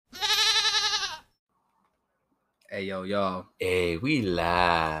Hey, yo. Hey, we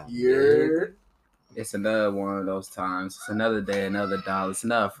live. Yeah. It's another one of those times. It's another day, another dollar. It's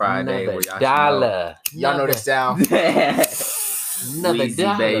another Friday Another where y'all dollar. Y'all know the sound. Another Weezy,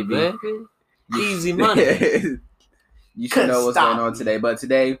 dollar, baby. baby. Easy money. You should know what's going on today. But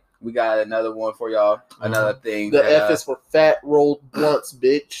today, we got another one for y'all. Another thing. The F is for fat rolled blunts,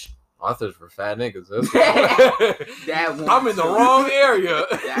 bitch. I thought it was for fat niggas. That one I'm in the too. wrong area.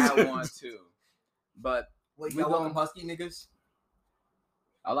 That one, too. But Wait, we y'all gon- welcome husky niggas?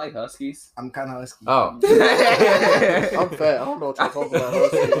 I like Huskies. I'm kind of husky. Oh. I'm fat. I don't know what y'all talking about.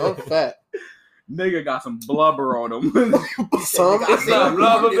 Husky. I'm fat. Nigga got some blubber on him. Some It's not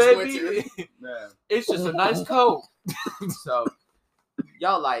blubber, baby. Yeah. It's just a nice coat. So,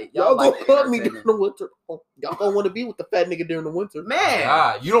 y'all like Y'all the gonna put me during entertainment. the winter. Y'all gonna want to be with the fat nigga during the winter. Man.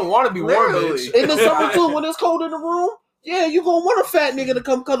 Ah, you don't want to be warm, Literally. bitch. In the summer too, when it's cold in the room, yeah, you gonna want a fat nigga to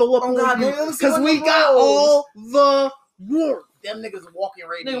come cuddle up Oh, God, on man, you let me see because what we them got rolls. all the warmth. Them niggas walking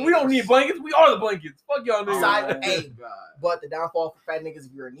right Nigga, we don't need blankets. We are the blankets. Fuck y'all niggas. Side- Oh, hey. God. But the downfall for fat niggas,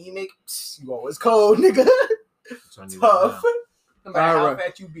 if you're anemic, you always cold, nigga. Tough. No matter how Alright.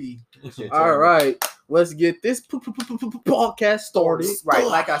 fat you be. All right, let's get this podcast started. Right,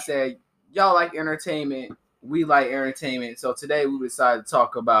 like I said, y'all like entertainment. We like entertainment. So today we decided to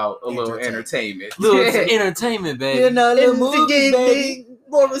talk about a little entertainment. Little entertainment, baby. know, And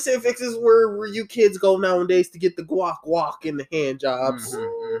more specifics is where you kids go nowadays to get the guac in the hand jobs.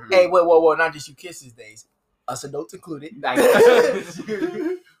 Mhm. Hey, whoa, not just you kisses days. Us adults included.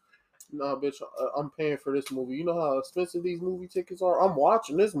 Nah, bitch, I'm paying for this movie. You know how expensive these movie tickets are? I'm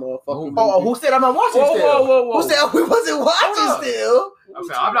watching this motherfucking Oh, movie. who said I'm not watching Whoa, still? whoa. Who said we wasn't Hold up. watching still?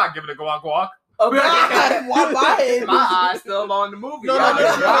 I'm not giving a guac. Oh, God. Why my head? My eyes still on the movie. No, Y'all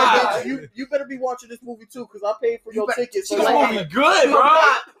get mine. bitch. You better be watching this movie too, because I paid for your better- ticket. So This like, movie good,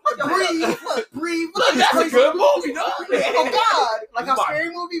 bro. Breathe. Look, that's a good movie, dog. Oh God! Like This a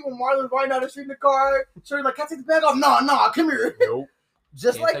scary movie when Marlon's riding down the street in the car. Sure, like, can I take the bag off? No, come here. Nope.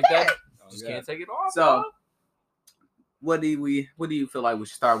 Just Can't like take that. Just can't take it off. So, dog. what do you feel like we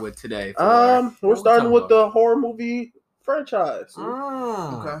should start with today? we're we starting talking with the horror movie franchise.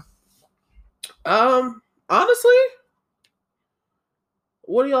 Okay. Honestly,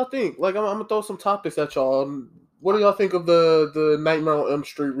 what do y'all think? Like, I'm gonna throw some topics at y'all. What do y'all think of the Nightmare on Elm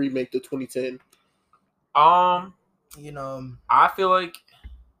Street remake, the 2010? You know, I feel like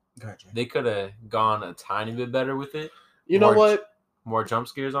gotcha. they could have gone a tiny bit better with it. You know More- what? More jump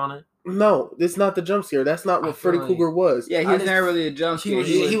scares on it. No, it's not the jump scare. That's not I what feel Freddy like- Krueger was. Yeah, he I was just- never really a jump scare.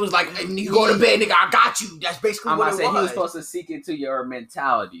 He was like, you go to bed, nigga. I got you. That's basically I'm what not it saying was. he was supposed to seek into your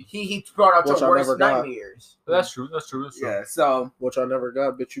mentality. He brought out Which your I worst never got. nightmares. That's true. That's true. Yeah, so Which I never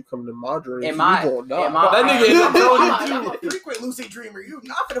got, but you come to my dreams. In you my- gonna die. in my- That nigga ended up telling you I'm too. a frequent lucid dreamer. You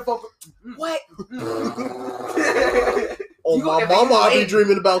not finna focus. What? Oh, You my gonna- mama, I be Hey.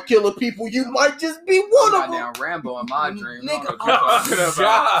 dreaming about killing people. You might just be one of them. goddamn Rambo in my dream. Nigga, I don't know what you're talking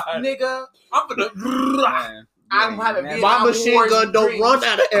about. God. Nigga, I'm gonna. Man, I'm yeah, having man. Vietnam My machine Wars gun don't dreams. run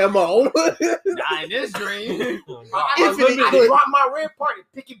out of ammo. Not in this dream. If it I could. drop my red part and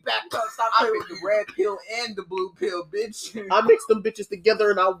pick it back up. Stop I playing picked with the red pill and the blue pill, bitch. I mix them bitches together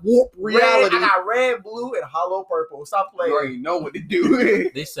and I warp Red, reality. I got red, blue, and hollow purple. Stop You playing. already know what to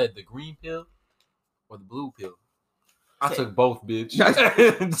do. They said the green pill or the blue pill. I took both, bitch.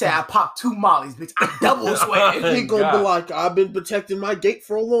 Say I popped 2 mollies, bitch. I double sweat. He gonna God. be like, I've been protecting my gate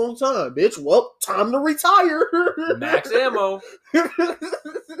for a long time, bitch. Well, time to retire. Max ammo. Wait,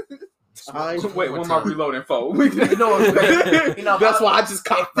 what am I reloading for? You know what's crazy? You know, That's why I just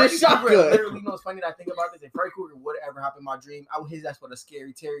cocked this shotgun. Literally, you know what's funny that I think about this? If Freddy Krueger would have ever happened in my dream, I would hit that's what a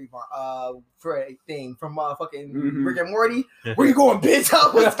scary Terry Fred thing from fucking Mhm. Rick and Morty. Where you going, bitch?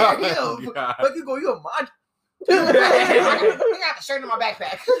 I was scared him. God. Fuck you go, you a mod. I got the shirt in my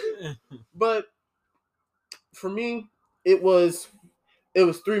backpack. But for me, it was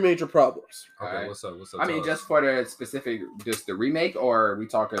 3 major problems. Okay, what's up? I mean, just for the specific, just the remake, or are we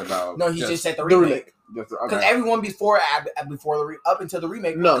talking about? No, he just said the The remake. remake. Because Okay. everyone before up until the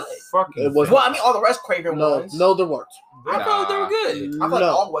remake, No. was good. fucking. It was- Well, I mean, all the Wes Craven ones. No, there weren't. I felt like they were good. I feel like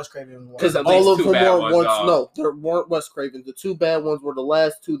No. all Wes Craven ones. Because at All least of two them bad weren't ones, once. dog. No, there weren't Wes Craven. The 2 bad ones were the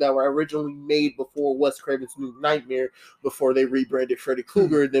last 2 that were originally made before Wes Craven's New Nightmare, before they rebranded Freddy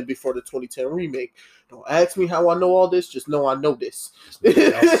Krueger, and then before the 2010 remake. Don't ask me how I know all this. Just know I know this. He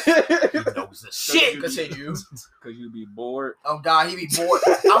knows this Shit, you- continue. Because you be bored. Oh God, he be bored.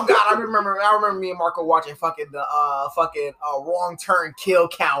 Oh God, I remember me and Marco watching fucking the Wrong Turn Kill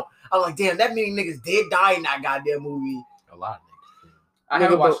Count. I was like, damn, that many niggas did die in that goddamn movie. A lot of niggas. I Nigga,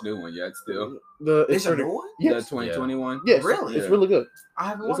 haven't but- watched the new one yet. Still, It's a pretty- new one? Yes, the 2021. yes, Really? it's really good. I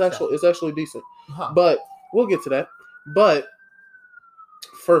haven't It's watched actually decent. that. Huh. But We'll get to that. But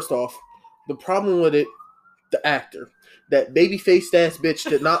first off, the problem with it, the actor. That baby-faced ass bitch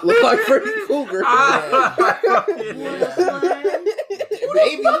did not look like Freddy Krueger.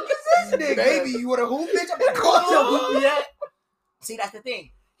 Baby, you would have who, bitch? I'm gonna call you yet. See, that's the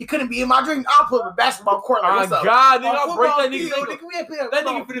thing. He couldn't be in my dream. I'll put him in basketball court. Like, Oh God, nigga, I'll break that nigga. That nigga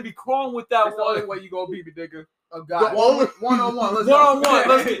nigga finna be crawling with that That's the only one. way you gonna beat me, nigga. Oh God, One-on-one. Let's go. One-on-one.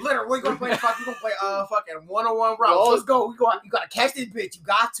 Let's get. Literally, we gonna play fucking one-on-one routes. Let's go. You gotta catch this bitch. You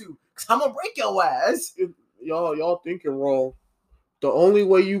got to, cause I'm gonna break your ass. Y'all thinking wrong. The only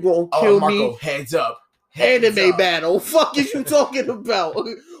way you gonna kill Marco, me, heads up. anime battle. Fuck is you talking about?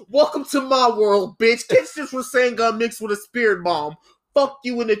 Welcome to my world, bitch. Catch this Rasengan mixed with a spirit bomb. Fuck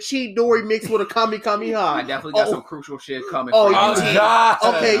you in the Chidori mixed with a Kami Kami I High. definitely got some crucial shit coming. Oh, for you you. God.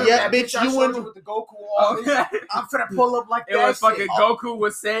 Okay, yeah, That bitch, I you showed and with the Goku. I'm finna pull up like It that. was fucking shit. Goku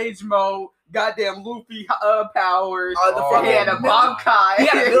with Sage Mode, goddamn Luffy powers. The He had a Bankai. He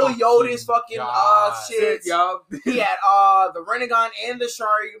had a Lil Yoda's fucking God. shit. Yo. He had the Renegon and the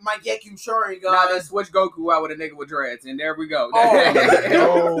Shari, my Geku Sharingan. Now they switched Goku out with a nigga with dreads, and there we go. Oh, There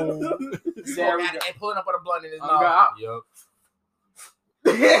There we we go. And pulling up with a blunt in his Oh, mouth. God. Yup.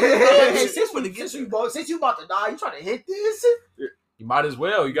 Hey, since you about to die, you trying to hit this? You might as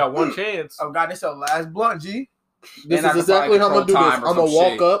well. You got one chance. Oh God, this your last blunt, G. This And I is can exactly how I'm gonna do control this. time or I'm gonna some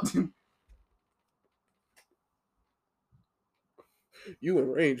walk shit. up. You in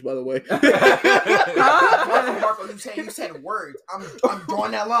range, by the way. Marco, you said words. I'm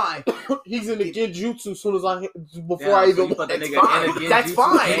drawing that line. He's in the Genjutsu as soon as before Yeah, I so even. you put that That's nigga fine. in a Genjutsu, That's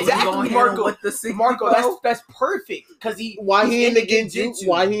fine. and you Exactly, gonna hit him Marco. with the 60 Marco, blow? that's perfect because Why he in the Genjutsu. Genjutsu?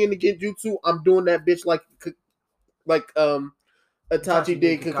 Why he in the Genjutsu? I'm doing that bitch like Itachi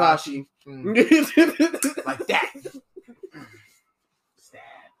did Kakashi. Like that.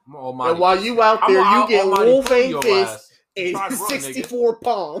 And while you out there, you get Wolfang Fist and Try to run, 64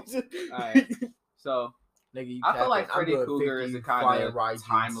 palms. Alright, so Nigga, I feel like Freddy Krueger is a kind of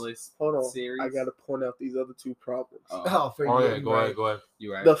timeless Hold on, series. I gotta point out these other two problems. Oh, yeah, go ahead.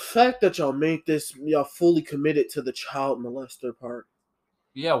 You right? The fact that y'all made this, y'all fully committed to the child molester part.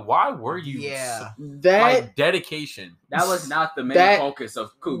 Yeah, why were you? Yeah. That Like dedication. That was not the main That- focus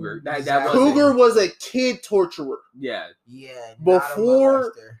of Cougar. That Exactly. wasn't. Cougar was a kid torturer. Yeah. Yeah.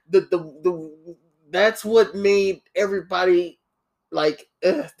 Before the that's what made everybody like,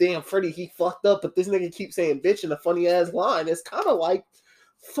 damn, Freddy, he fucked up, but this nigga keeps saying bitch in a funny ass line. It's kind of like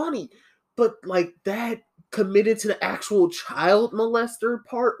funny, but like that committed to the actual child molester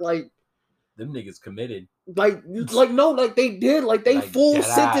part, like Them niggas committed. no, like they did, like they Like, full dead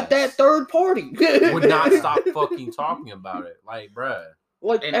sent it ass. that third party. Would not stop fucking talking about it. Like, bruh.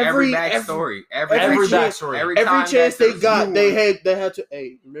 Like And every backstory, every chance- backstory, every every time chance that they there's got, new they one, had to.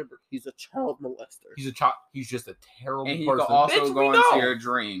 Hey, remember, he's a child molester. He's a child. He's just a terrible and he person. could also Bitch, go we into know. your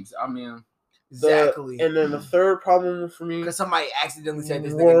dreams. I mean, Exactly. And then the third problem for me Because somebody accidentally said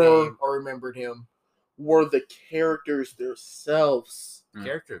this Were- nigga name or remembered him. were the characters themselves.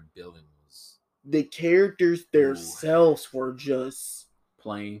 Character building was. The characters themselves were just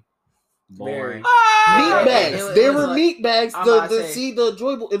plain, boring. meat bags. it was They were like- meat bags. I'm about to The say-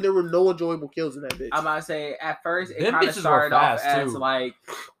 enjoyable, and there were no enjoyable kills in that bitch. I'm about to say at first it Them kind of bitches were started off fast, as too. like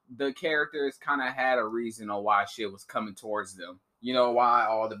the characters kind of had a reason on why shit was coming towards them. You know why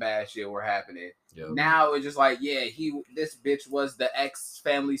all the bad shit were happening. Yo. Now it's just like, yeah, this bitch was the ex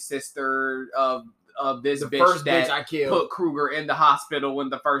family sister of this The bitch first that bitch I killed. put Krueger in the hospital in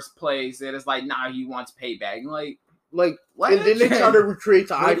the first place, and it's like, nah, he wants payback. Like, Like, what? and then they try to recreate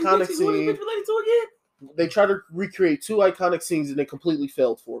the What iconic is bitch scene. related to again? They tried to recreate two iconic scenes, and they completely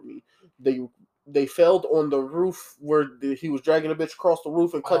failed for me. They failed on the roof where he was dragging a bitch across the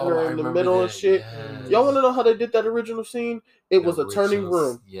roof and cutting Oh, her I in the remember middle that, and shit. yes. Y'all want to know how they did that original scene? It was a turning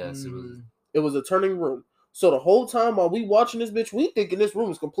room. Yes, it was. It was a turning room. So the whole time while we watching this bitch, we thinking this room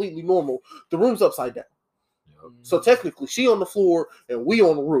is completely normal. The room's upside down. Yup, So technically, she on the floor and we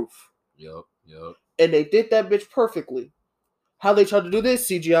on the roof. yup. And they did that bitch perfectly. How they tried to do this,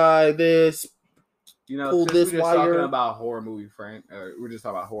 CGI, this. You know, Pull since this we're just wire. talking about horror movie, Frank, we're just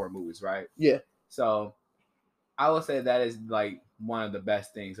talking about horror movies, right? Yeah. So, I would say that is like one of the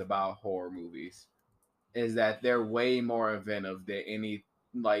best things about horror movies, is that they're way more inventive than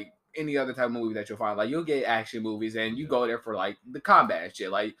any other type of movie that you'll find. Like, you'll get action movies and you go there for like the combat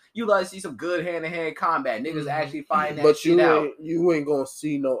shit. Like, you like to see some good hand-to-hand combat. Niggas actually find that But shit out. you ain't gonna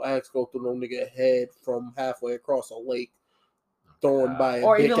see no axe go through no nigga head from halfway across a lake, thrown by a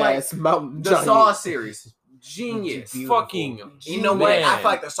Or big even, like, ass mountain The giant. Saw series, genius. Fucking. You know what? I man. feel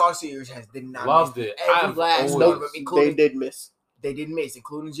like the Saw series has did not Loved miss it. every I've last always- one of them, They including did miss. They didn't miss,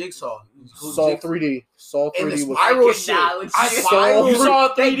 including Jigsaw. Saw 3D. Saw And the 3D was Spiral shit. You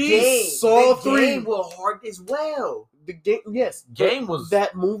saw 3D? Saw the 3. game was hard as well. The game, yes. Game was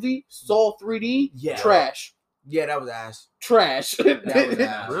that movie. Saw 3D. Yeah. Trash. Yeah, that was ass. Trash. That was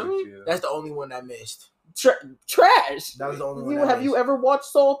ass, Really? too. That's the only one that missed. Trash. That was the only one. Have you ever watched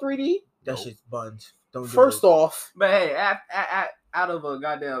Saw 3D? That shit's buns. Don't do First it. off, But hey, out of a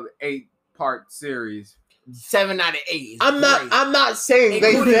goddamn 8-part series, 7 out of 8. Is I'm great. not saying they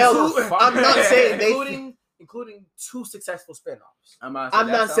Including failed. two- I'm not saying they. including 2 successful spin-offs. I'm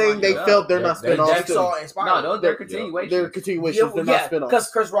not saying they failed. They're not They- spin-offs. Jigsaw and Spiral. No, they're continuations. They're continuations. They're not spin-offs.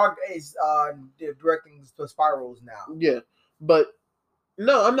 because Chris Rock is directing the Spirals now. Yeah, but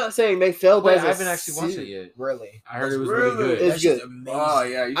no, I'm not saying they failed. Wait, as I a haven't actually watched it yet. Really? I heard it was really good. It's That shit's good. amazing. Oh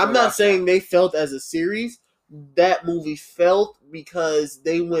yeah, you I'm should not watch saying they failed as a series. That movie failed because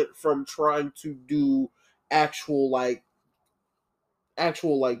they went from trying to do actual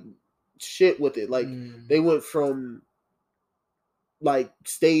shit with it. Like they went from like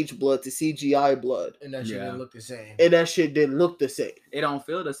stage blood to CGI blood, And that shit Yeah. didn't look the same. and that shit didn't look the same. It don't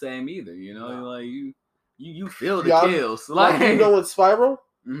feel the same either. You know, like you feel the Yeah, kills. Like you know in Spiral,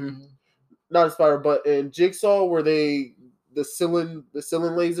 Mhm. not in Spiral, but in Jigsaw, where the ceiling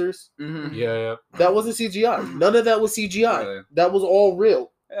lasers, Mhm. Yeah. that wasn't CGI. None of that was CGI. Really? That was all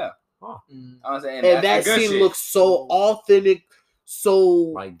real. Mm. I was saying, And that that's the good scene shit. looks so authentic, so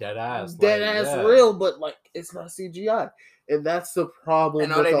Like dead ass. real, but like it's not CGI, and that's the problem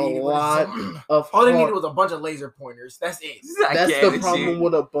And all with they a needed lot was of. all they horror- needed was a bunch of laser pointers. That's it. That's the problem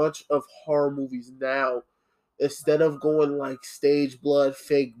with a bunch of horror movies now. Instead of going like stage blood,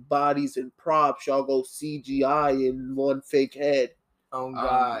 fake bodies, and props, y'all go CGI in one fake head. Oh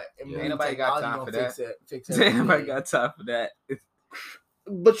God! yeah. Ain't nobody got time for that. Fix Ain't everything. nobody got time for that.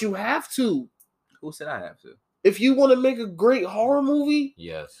 But you have to. Who said I have to? If you want to make a great horror movie,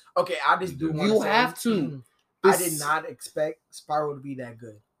 Yes. Okay, I just do. You wanna say, have to. I This- did not expect Spiral to be that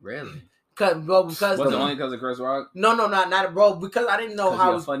good. Really? Because Was it only because of Chris Rock? no, not bro. Because I didn't know Because how he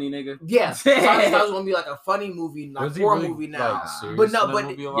it a was. funny nigga. Yeah, so I thought it was gonna be like a funny movie, not Was he horror really, movie now. like, serious But no, in that but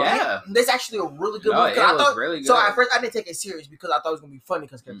movie a lot? Yeah. That's actually a really good No, movie. it 'Cause I was thought, really good. so at first I didn't take it serious because I thought it was gonna be funny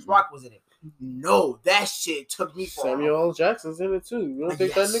because Chris Rock was in it. No, that shit took me for. Samuel L. Jackson's in it too. You don't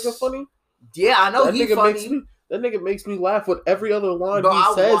think Yes. that nigga funny? Yeah, I know That he's nigga funny. makes me laugh with every other line But he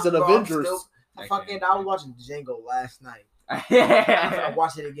I says wa- in bro, I'm Avengers. still- I Fucking, can't. I was watching Django last night. I Yeah.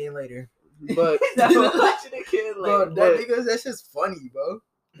 watched it again later. But Watching a kid Bro, like that's just funny, bro.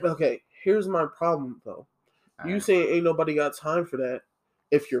 okay, here's my problem though. You Alright. saying ain't nobody got time for that.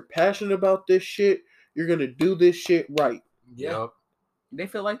 If you're passionate about this shit, you're gonna do this shit right. Yeah. Yep. They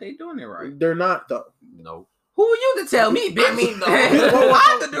feel like they doing it right. They're not though. Nope. Who are you to tell me, bitch? I mean, no.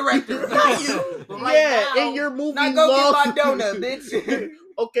 I'm the director, not you. Right yeah, now, in your movie. now go lost- get my donut, bitch.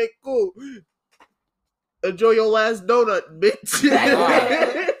 Okay, cool. Enjoy your last donut, bitch.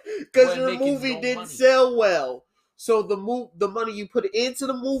 Because Wasn't your making movie no didn't money. sell well. So the money you put into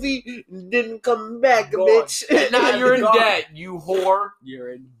the movie didn't come back, Gone. bitch. And now you're in Gone. debt, you whore.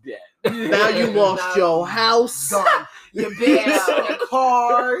 You're in debt. Now you lost Now your you house. Gone. Your bitch, your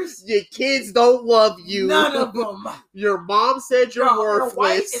cars, Your kids don't love you. none of them. Your mom said you're Your wife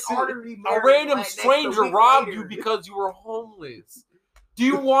worthless. is already A married, random like, next stranger week robbed later. you because you were homeless. Do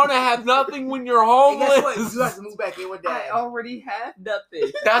you want to have nothing when you're And guess what? homeless? You have to move back in with I that. already have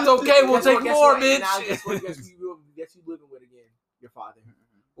nothing. That's okay. We'll Guess take what? Guess more, what? bitch. Now guess what? Guess you living with again? Your father.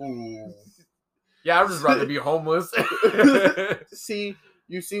 Ooh. Yeah, I'd just rather be homeless. See,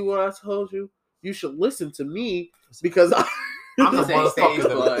 you see what I told you? You should listen to me because I'm the The same stage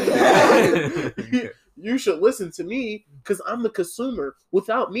motherfucker. blood. you should listen to me because I'm the consumer.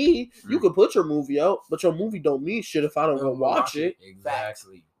 Without me, you could put your movie out, but your movie don't mean shit if I don't go watch it.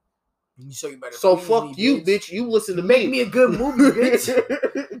 Exactly. So you better. So please fuck me, you, bitch. You listen to Make me a good movie, bitch.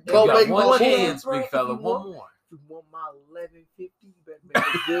 Go You got make one one chance, movie. big fella. If you One want- more. You want my 11.50? You better make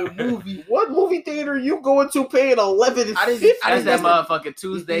a good movie. What movie theater you going to paying $11.50? I didn't- That's that motherfucking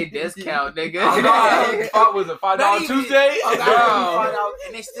Tuesday discount, nigga. Oh, God. Was it $5 Not even- Tuesday? Oh, God, No. $5,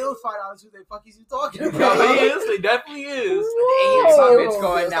 and they still $5 Tuesday. Fuck is you talking about? No, they is. They definitely is. Whoa. Bitch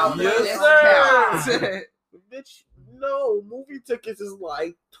going down the Yes, discount. Bitch, no. Movie tickets is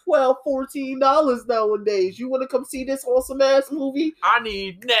like $12, $14 nowadays. You want to come see this awesome ass movie? I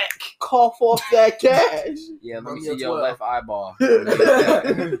need neck. Cough off that cash. Yeah, let me Mommy see at your 12. left eyeball.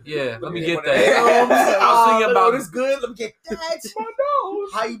 Yeah, let me Yeah, get one of that. them. I was thinking about this good. Let me get that.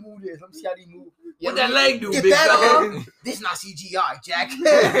 How you move this? Let me see how you move. what that leg do, Get big that fella. on. This not CGI, Jack.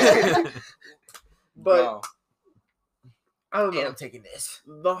 But Bro. I don't And know. I'm taking this.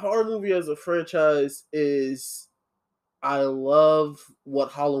 The horror movie as a franchise is I love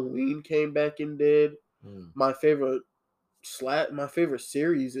what Halloween came back and did. My favorite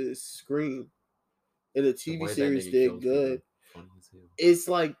series is Scream, and the TV series did good. It's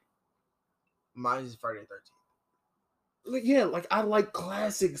like, Mine is Friday the 13th. yeah, like I like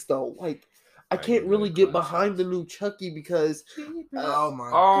classics though. Like I can't really get behind the new Chucky because Oh my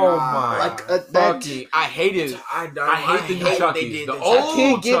god, god! Fucking, I hate it. I hate the new Chucky. The old I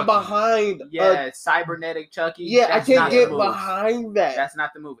can't get Chucky. behind. Cybernetic Chucky. Yeah, that's I can't not get the move. behind that. That's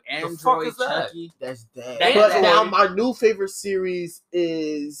not the move. The fuck Android is that? Chucky. That's dead. But Android. now my new favorite series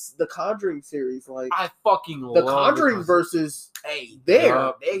is the Conjuring series. Like I fucking the love Conjuring versus Hey,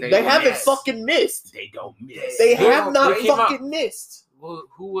 there. They They haven't miss. fucking missed. They don't miss. They They have not came out- fucking missed. Well,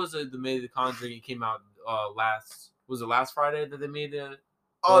 who was it that made the Conjuring? It came out last. Was it last Friday that they made the?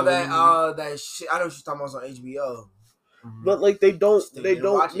 Oh, that shit. I know what you're talking about. It's on HBO. But like they don't Still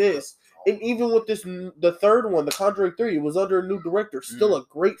didn't watch it, miss. And even with this, the third one, The Conjuring 3, it was under a new director. Still a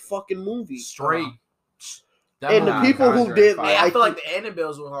great fucking movie. Straight. And the people who Conjuring did, fire. Hey, I like, feel like the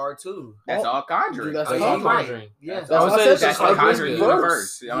Annabelles were hard too. That's all Conjuring. That's That's all all Conjuring. Yeah, That's what I said. That's That's the Conjuring Conjuring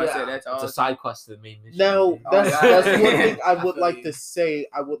universe. universe. I said that's all. It's a side quest to the main mission. Now Oh, that's yeah. one thing I would feel like you. to say.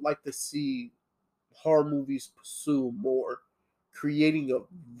 I would like to see horror movies pursue more, creating a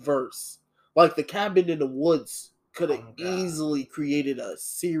verse. Like The Cabin in the Woods could have Oh, God. easily created a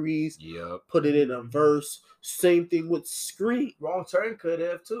series, Yep. put it in a verse. Same thing with Scream. Wrong Turn could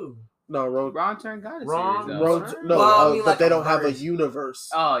have too. No, Road. Wrong Turn got a Wrong- series though. Road no, Well, I mean, but like they a don't have a verse. universe.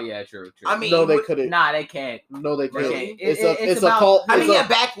 Oh yeah, true. I mean, No, they what- couldn't. Nah, they can't. No, they couldn't. Really? It's about- a cult. I mean, it's yeah, a-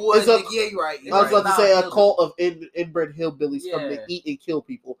 backwoods. it's a- Like, yeah, you're right. I was about to About say a hillbillies. cult of inbred hillbillies come to Yeah. eat and kill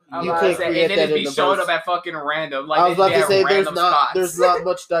people. I'm You about to can't say, create and then that it'd in be the showing verse. up at fucking random. Like I was they about to have say random spots. there's not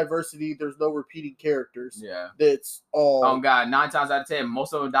much diversity. There's no repeating characters. Yeah. It's all Oh god, 9 times out of 10,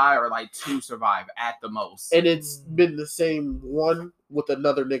 most of them die or like 2 survive at the most. and it's been the same one with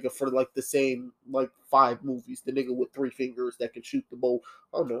another nigga for like the same like 5 movies. The nigga with 3 fingers that can shoot the bow.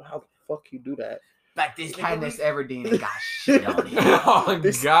 I don't know how the fuck you do that. Like this Kindness nigga. Everdeen ain't got shit on it. Oh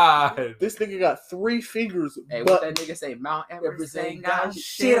This- God. This nigga got 3 fingers, Hey, but what that nigga say? Mount Everest Everest ain't ain't got got shit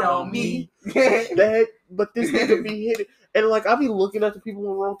shit on on me. but this nigga be hitting. And like I be looking at the people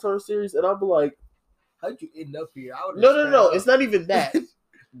in Wrong Turn series, and I'll be like, How'd you end up here? I would've no, straight no, up. it's not even that.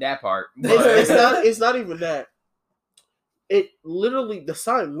 That part. It's not even that. It literally, the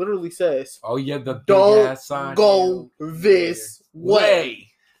sign literally says, Oh yeah, the big "Don't ass sign. go this way."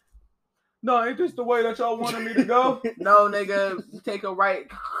 No, ain't this the way that y'all wanted me to go? No, nigga, take a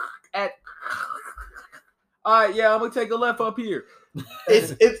right at. All right, yeah, I'm gonna take a left up here.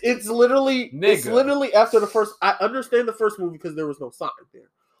 It's literally Nigga. after the first. I understand the first movie because there was no sign there,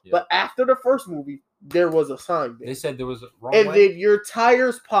 Yeah. but after the first movie, there was a sign there, They said there was a wrong and way. then your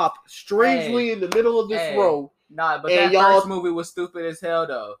tires pop strangely in the middle of this Hey. road. Nah, but And that y'all- first movie was stupid as hell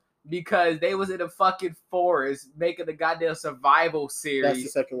though. Because they was in a fucking forest making a goddamn survival That's the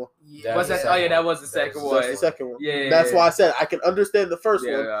series. second one. Yeah. What's That's that? the Oh yeah, second that one. was the second That's the one. second one. Yeah. That's why I said I can understand the first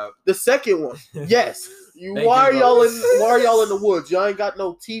one. Yeah. The second one, yes. Thank Why you, are bro. y'all in the woods? Y'all ain't got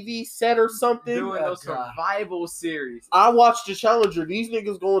no TV set or something. Doing Oh, those God. survival series. I watched the Challenger. These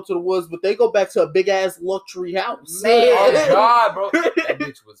niggas go into the woods, but they go back to a big ass luxury house. Man. Oh God, bro, that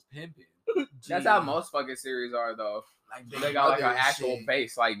bitch was pimping. That's how most fucking series are though. Like They got like an Brother and actual shit.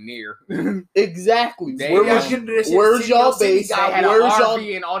 base like near. Exactly. They Where got was shit you? to this shit. Where's y'all City base? They got had Where's an y'all?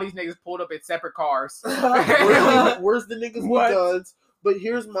 RV and all these niggas pulled up in separate cars. Where's the niggas What? with guns? But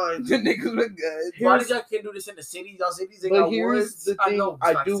here's mine. The niggas with guns. Why Here's did y'all can't do this in the cities? Y'all cities ain't But got here's woods. the thing know,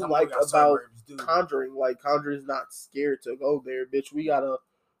 I like, do some like got about suburbs, dude. Conjuring. Like Conjuring's not scared to go there, bitch. We got a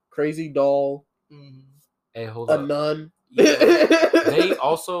crazy doll, Mhm. Hey, hold a up. nun. They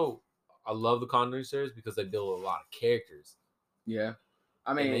also, I love the Conjuring series because they build a lot of characters. Yeah.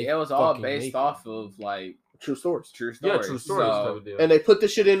 I And mean, they it was all fucking make based it. off of like True stories. true Yeah, stories. true stories. type So, of deal. And they put the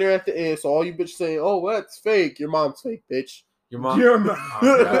shit in there at the end, so all you bitches saying, "Oh, that's fake." Your mom's fake, bitch. Your mom. You're,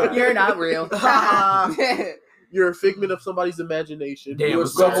 God. you're not real. You're a figment of somebody's imagination. Damn, You're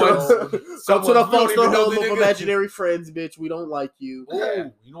it's someone- go to the someone's we don't foster even know home the of nigga. imaginary friends, bitch. We don't like you.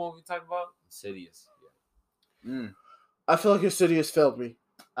 Ooh, you know what we talking about? Insidious. Mm. I feel like Insidious failed me.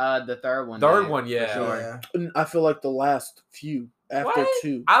 The third one. Third did, one, for yeah. sure. Yeah. And I feel like the last few after What?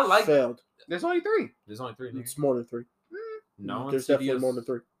 2 I like- failed. There's only 3. There's only 3. It's more than 3. No, There's definitely Insidious. more than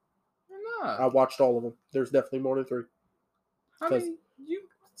 3. No. I watched all of them. There's definitely more than 3. I mean, you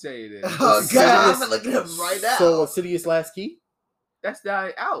say it is. Oh God, I'm looking at him right now. So Insidious Last Key? That's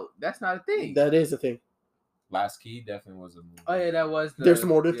not out. That's not a thing. That is a thing. Last Key definitely was a movie. Oh yeah, that was. The, There's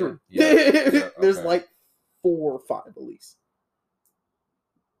more than yeah. 3. Yeah, There's okay. like 4 or 5 at least.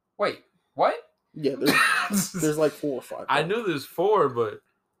 Wait, what? Yeah, there's like 4 or 5. I knew there's 4, but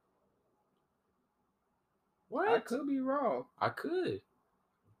What? I could be wrong. I could.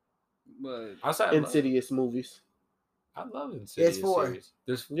 But Insidious movies. I love Insidious. It's 4. Series.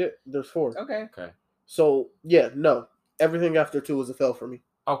 There's 4. Okay. So no. Everything after 2 was a fail for me.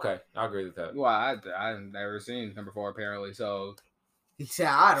 Okay, I agree with that. Well, I've never seen number 4 apparently, so He said,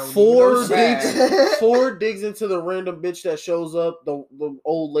 I don't 4 digs. 4 digs into the random bitch that shows up, the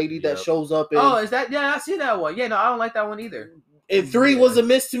old lady that shows up. Oh, is that? Yeah, I see that one. Yeah, no, I don't like that one either. And 3 was a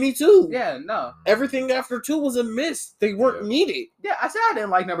miss to me too. Yeah, no. Everything after 2 was a miss. They weren't needed. Yeah, I said I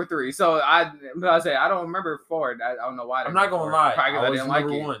didn't like number 3, so I say I don't remember 4. I don't know why. I'm not gonna lie. Probably because I didn't like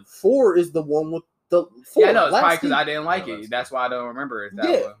it. 1. 4 is the one with the 4. Yeah, no, it's probably because I didn't like it. That's why I don't remember it.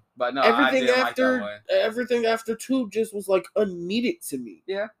 That one. But no, everything I didn't after like that one. everything after 2 just was like unneeded to me.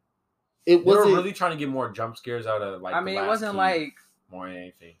 Yeah, They it were wasn't really trying to get more jump scares out of like. I mean, the it last wasn't key like more than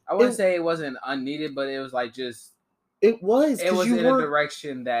anything. I wouldn't say it wasn't unneeded, but it was like just it was it was you in a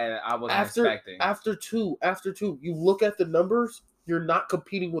direction that I wasn't expecting. After two, you look at the numbers, you're not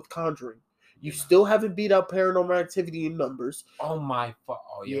competing with Conjuring. You still haven't beat out Paranormal Activity in numbers. Oh my!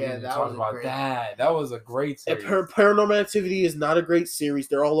 Oh yeah, Yeah, we didn't that talk was about great. that. That was a great And series. Paranormal Activity is not a great series.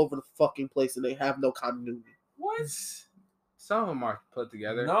 They're all over the fucking place, and they have no continuity. What? Some of them are put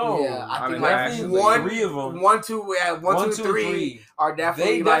together. No, Yeah, I think mean, like actually, 3 of them. 1, 2, yeah, 1, 2, 3 are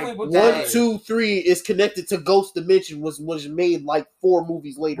definitely They like definitely put One, that- 2, 3 is connected to Ghost Dimension. Was made like 4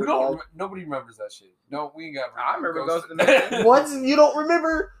 movies later. We don't. Nobody remembers that shit. No, we ain't got. I remember Ghost Dimension. What? You don't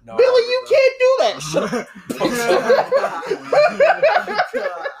remember? No, Billy, I you can't do that. Shut up.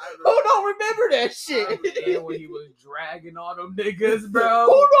 Who don't remember that shit? And when he was dragging all them niggas, bro.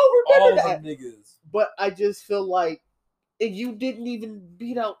 Who don't all remember that? the niggas. But I just feel like you didn't even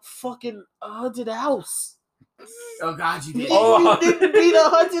beat out fucking Haunted House. Oh God, you did. Oh. You didn't beat a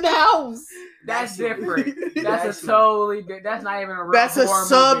Haunted House. That's different. That's That's a totally. That's not even a real That's a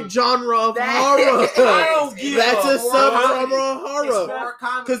horror movie. subgenre of That- horror. I don't give That's a fuck. subgenre of It's horror. horror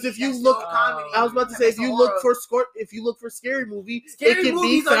comedy. Because if you That's look, still comedy. I was about to say, if That's you horror. look for scary movie, Scary it can be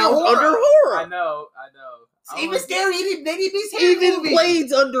movies are found horror. under horror. I know. Even scary, they need these scary Even movies.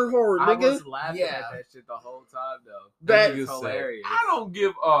 Blades under horror, I nigga. was laughing Yeah. at that shit the whole time though. That- Niggas hilarious. I don't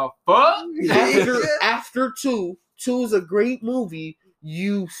give a fuck. After two is a great movie.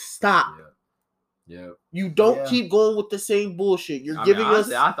 You stop. Yeah. You don't Yeah. keep going with the same bullshit. You're I giving mean, us.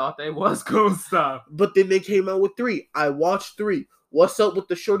 honestly, I thought they was gonna stop. But then they came out with 3. I watched 3. What's up with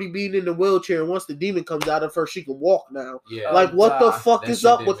the shorty being in the wheelchair? And once the demon comes out of her, she can walk now. Yeah. Like, what the God. fuck That is shit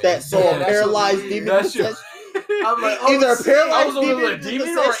up did with make that? me So mad. a That paralyzed shit- demon that shit- possessed. I'm like, Either a I paralyzed was looking demon, at a demon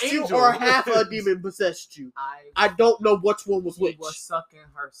or an possessed you, angel. or half a demon possessed you. I I don't know which one was he which. was sucking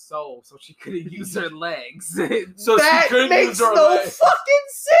her soul so she couldn't use her legs. So That she couldn't makes use her no legs. fucking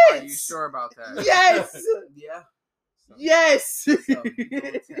Are you sense. sure about that? Yes, yeah. yes. So you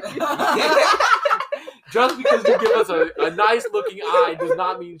gonna tell me. Just because you give us a nice looking eye does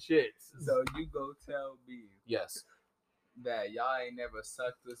not mean shit. So you go tell me Yes. that y'all ain't never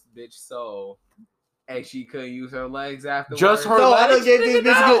sucked this bitch soul and she couldn't use her legs afterwards? Just her No, I done legs? gave this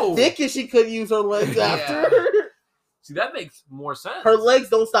Nigga, bitch no. good dick and she couldn't use her legs Yeah. after. See, that makes more sense. Her legs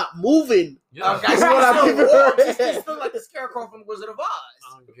don't stop moving. Yeah. Guys, That's what I'm giving her. She's still like the scarecrow from Wizard of Oz.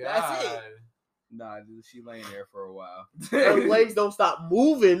 Oh, That's it. God. Nah, dude, she laying there for a while. Her legs don't stop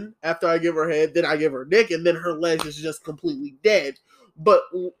moving after I give her head. Then I give her dick, and then her legs is just completely dead. But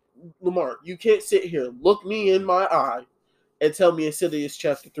Lamar, you can't sit here, look me in my eye, and tell me Insidious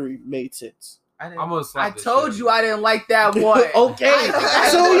Chapter 3 made sense. I'm gonna slap I this told shit. you I didn't like that one. Okay, I-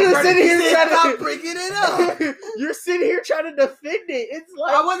 so you're sitting here Stop trying to bringing it up. you're sitting here trying to defend it. It's I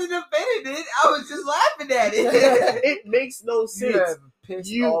like wasn't defending it. I was just laughing at it. it makes no You sense. have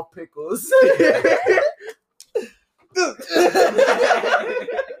pissed You- off pickles.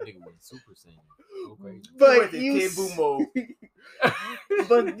 Nigga went Super Saiyan. Go crazy. But Kid you, Buu mode.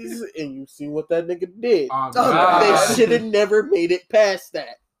 but this, and you see what that nigga did. Oh, God. They God. should have never made it past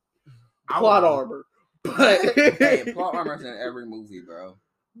that. Plot armor. But Hey, plot armor's in every movie, bro.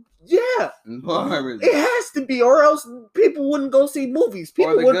 yeah, Plot armor. it has to be, or else people wouldn't go see movies.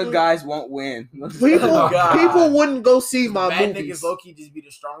 People Or the wouldn't. good guys won't win. People, Oh, God. people wouldn't go see my Bad movies. niggas low-key just be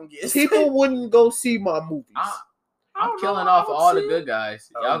the strongest. People wouldn't go see my movies. I'm killing off all the good guys.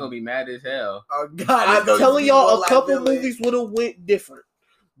 Y'all gonna be mad as hell. Oh God! I'm telling y'all, a couple movies would have went different.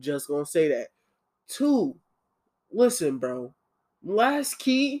 Just gonna say that. 2, listen, bro. Last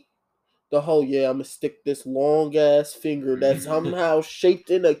Key, the whole I'm gonna stick this long ass finger that's somehow shaped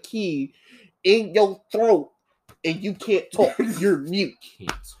in a key in your throat, and you can't talk. You're mute.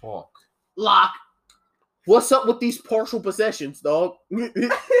 Can't talk. Lock. What's up with these partial possessions, dog?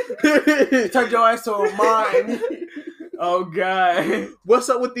 Turn your ass to a mime. Oh God. What's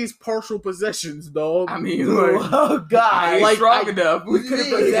up with these partial possessions, dog? I mean, like, Oh I God. ain't Like, strong enough. You could have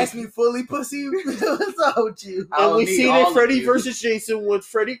possessed me fully, pussy. What's up with you? I And don't we need seen all in of Freddy you. versus Jason when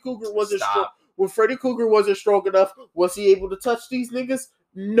Freddy Krueger wasn't strong. Stop. When Freddy Krueger wasn't strong enough, was he able to touch these niggas?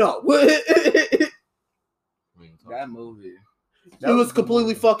 No. It That movie. was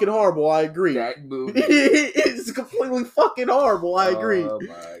completely fucking horrible. I agree. That movie. It's completely fucking horrible. I agree. Oh my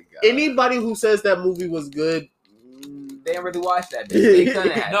God. Anybody who says that movie was good, They didn't really watch that. They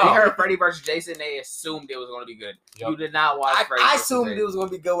couldn't have. No. They heard Freddy vs. Jason. They assumed it was going to be good. Yep. You did not watch Freddy I vs. assumed Jason. it was gonna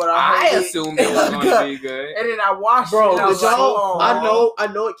be good when I I heard it. assumed it was going to be good. And then I watched bro, it. And I did was like, y'all? oh. I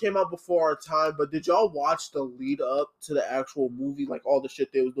know it came out before our time, but did y'all watch the lead up to the actual movie? Like all the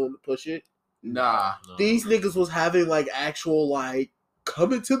shit they was doing to push it. Nah. No. These niggas was having like actual like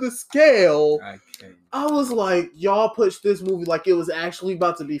coming to the scale. I can't. I was like, y'all pushed this movie like it was actually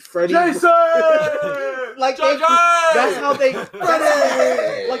about to be Freddy. Jason! Like Jason! that's how they.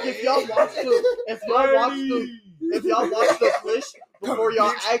 Freddy! Like if y'all watched the push before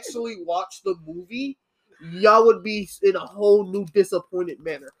y'all actually watched the movie, y'all would be in a whole new disappointed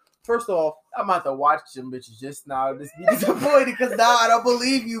manner. First off, I'm about to watch them bitches just now. Just be disappointed because now I don't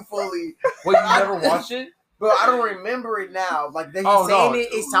believe you fully. Wait, you never watched it? Bro, I don't remember it now. Like they Oh, saying no.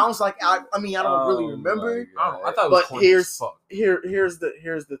 it sounds like I don't really remember. I thought it was but corny as fuck. here's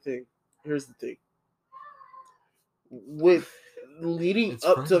the thing. With leading It's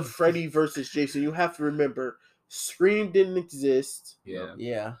up to Freddy. Freddy versus Jason, you have to remember Scream didn't exist. Yeah.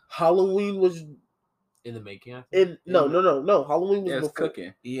 Yeah. Halloween was In the making, I think. no. Halloween was Yeah, it's before.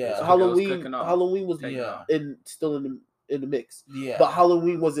 cooking. Yeah. cooking off. Halloween was Taking off. still in the mix. Yeah. But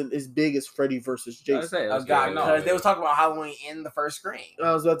Halloween wasn't as big as Freddy versus I was Jason. saying, it Oh was God, kicking off. because they was talking about Halloween in the first Scream.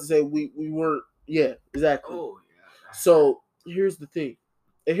 I was about to say we weren't. Yeah, exactly. Oh yeah. So here's the thing,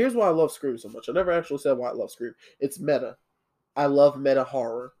 and here's why I love Scream so much. I never actually said why I love Scream. It's meta. I love meta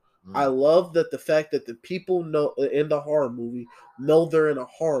horror. I love that the fact that the people know in the horror movie know they're in a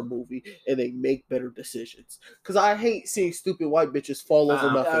horror movie and they make better decisions. Because I hate seeing stupid white bitches fall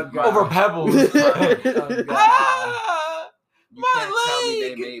over nothing. God. Over pebbles. Oh, God. You can't tell me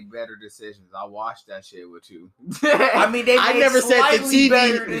they made better decisions. I watched that shit with you. I mean, they I made never said the slightly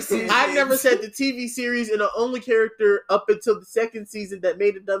better TV. decisions. I never said the TV series, and the only character up until the second season that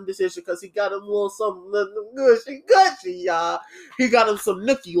made a dumb decision because he got him a little something gushy, y'all. He got him some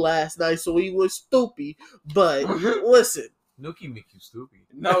nookie last night, so he was stupid. But listen, Nookie make you stupid.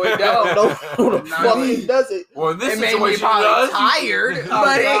 No, it no, don't. no, the Nah, fuck me. he doesn't. Well, in this It made me situation, probably does. tired, Oh,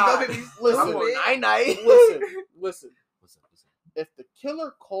 but it ain't God. gonna make me Listen, I'm going night-night. Listen. What's up? If the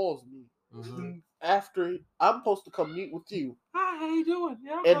killer calls me Mm-hmm. after I'm supposed to come meet with you Hi, how you doing?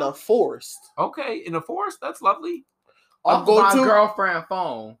 Yeah. in a forest, Okay, in a forest. That's lovely. I'm Off going my to girlfriend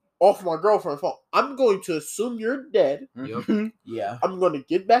phone. off my girlfriend's phone. I'm going to assume you're dead. Yep. Yeah. I'm going to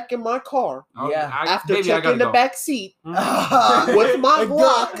get back in my car Yeah. after baby, I checking the gotta go. back seat Mhm. with my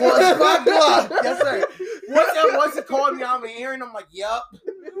Glock. What's my Glock? Yes, sir. Once it called me, I'm hearing. I'm like, yup.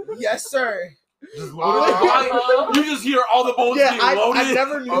 Yes, sir. Just loaded. You just hear all the bullets Yeah, being loaded. I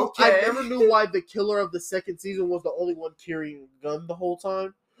never knew. Okay. I never knew why the killer of the second season was the only one carrying a gun the whole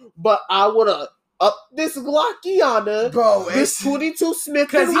time. But I would have up this Glockiana, Bro, this 22 Smith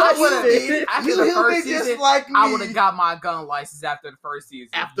because and he Wesson would've After you the he'll first be just season, like me. I would have got my gun license after the first season.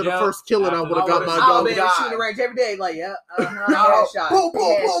 After Yep. the first killing, I After would have the got first my season. gun. Oh, man, God. shooting range every day. Like, yeah, No. headshot, Boom, boom,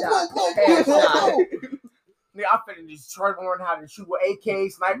 boom, headshot, boom, boom, boom, headshot. boom. Nigga, I'm finna just try to learn how to shoot with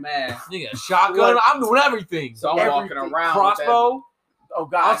AK, sniper. Man. Nigga, shotgun. I'm doing everything. So I'm walking Everything. around Crossbow. Oh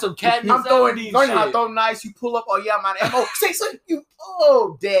God, On some Cat I'm throwing these learning how to shit. throw nice. You pull up. Oh yeah, I'm out of ammo. Say you.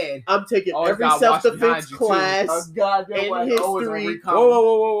 Oh, dead. I'm taking Always every gotta watch self-defense behind you, too. class. Oh God, that In was always a history. recon.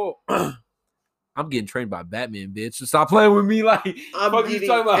 Whoa. I'm getting trained by Batman, bitch. So stop playing with me. Like, I'm fuck you getting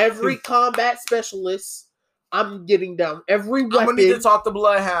talking about? every combat specialist. I'm getting down every I'm gonna need to weapon. talk to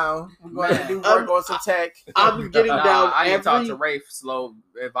Bloodhound. We're going to do work on some tech. I'm getting Nah, down I ain't talk every. to Rafe slow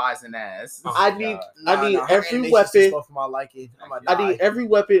advising ass. Oh, I need Nah, I need her every animation's too weapon. slow for my liking. I'm gonna I die. need every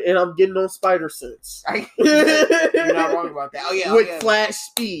weapon, and I'm getting on spider sense. You're not wrong about that. Oh yeah, With oh, yeah. flash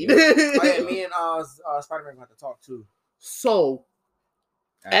speed. Oh, yeah, me and Spider-Man got to talk too. So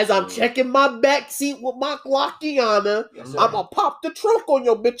as I'm checking my back seat with my Glockiana, Yes, I'm gonna pop the trunk on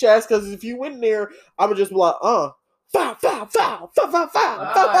your bitch ass. Because if you in there, I'm gonna just be like, foul.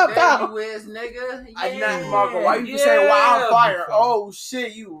 There you is, nigga. Yeah. I not Marco. Why you saying wildfire? Oh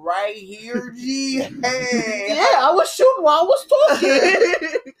shit, you right here, G. Hey. Yeah, I was shooting while I was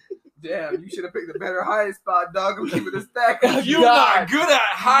talking. Damn, You should have picked a better hiding spot, dog. I'm keeping a stack. You not good at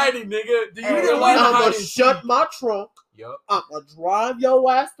hiding, nigga. You Hey, didn't learn to I'm hide gonna in shut sleep. my trunk. Yup. I'm gonna drive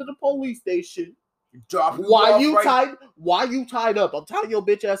your ass to the police station. Drop you Why off you right tied up? I'm tying your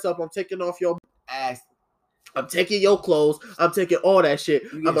bitch ass up. I'm taking off your. ass. I'm taking your clothes. I'm taking all that shit. You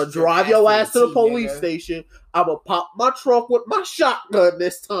I'm get gonna stripped drive ass your to the ass to the T, police nigga. station. I'm gonna pop my trunk with my shotgun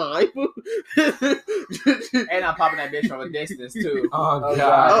this time. And I'm popping that bitch from a distance too. Oh, Oh,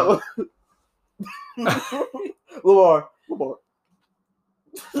 God. Lamar.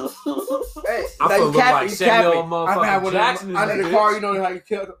 Hey, I now feel you like capping, you Samuel capping. motherfucking I'm having Jackson under in the this car. bitch. You know how you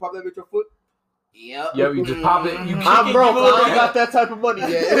pop that bitch your foot. Yep. Yo, you just pop it. You kick I'm it, broke. give I it a don't little got that type of money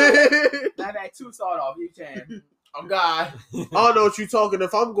yet. Not that 2 sawed off. You can. I'm God. I don't know what you talking.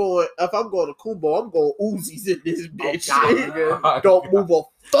 If I'm going to Kumbo, I'm going Uzis in this bitch. God, nigga. Oh, Don't God. move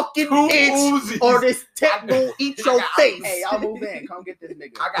a fucking 2 inch, Uzis. or this tech gonna eat your face. Hey, y'all move in. Come get this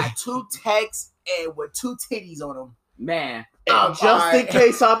nigga. I got 2 techs and with 2 titties on them. Man. And just in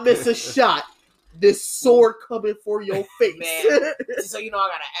case I miss a shot, this sword coming for your face. Man. So you know I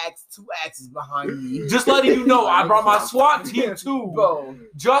got 2 axes behind me. Just letting you know, I brought my SWAT team too, Bro.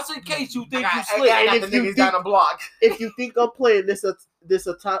 Just in case you think you I slick. got And the if you niggas down the block. If you think I'm playing this, a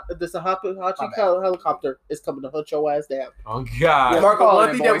Hachi My bad. helicopter is coming to hunt your ass down. Oh, God. Marco, calling one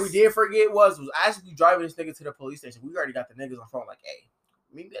it, thing that we boys. did forget was actually driving this nigga to the police station. We already got the niggas on phone like, hey,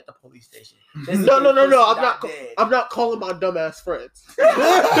 meet me at the police station. This No. nigga pussy I'm got not. dead. I'm not calling my dumbass friends.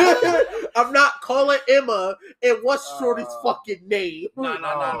 I'm not calling Emma. And what's Shorty's fucking name?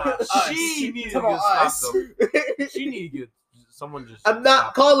 No. She needed to Come on, get us. stopped, though. She needed to get someone just. I'm not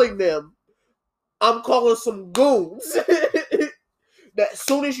stop. calling them. I'm calling some goons. That as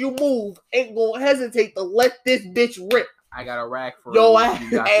soon as you move, ain't gonna hesitate to let this bitch rip. I got a rack for Yo, you. I-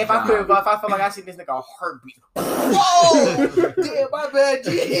 You got Hey, the job. if I feel like I see this nigga a heartbeat. Oh, damn, my bad,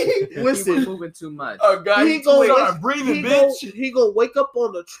 G. You were Listen, moving too much. Oh God, he he gonna twitch. Start breathing, bitch. He gonna wake up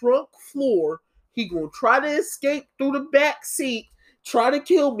on the trunk floor. He gonna try to escape through the back seat, try to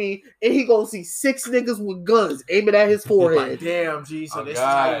kill me, and he gonna see 6 niggas with guns aiming at his Like, forehead. damn, G. So Oh, this is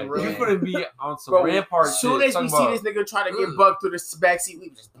how God. you You really. gonna be on some Bro, rampart as soon shit. as we talking see about- this nigga trying to get bugged through the backseat, we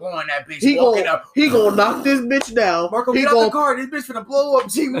just blowing that bitch, He walking gonna up. knock this bitch down. Marco, he get out gonna the car. This bitch finna blow up,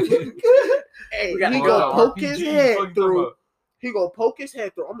 G. Hey, We got he to gonna go. poke RPG, his fuck head you talking through. about? He gonna poke his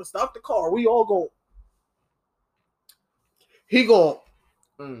head through. I'm gonna stop the car. We all going. He gonna.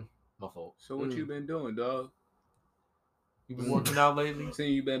 My fault. So what you been doing, dog? You been working out lately?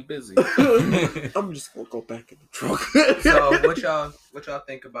 Seeing you been busy. I'm just gonna go back in the trunk. So what y'all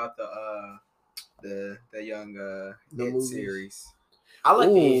think about the young The It movies. series? I like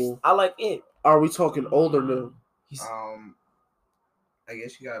it. Ooh. I like it. Are we talking old or new? I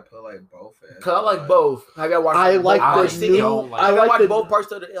guess you gotta put like both in. Cause I like both. I gotta watch. I both like parts. the I new. don't like- I I gotta like watch the both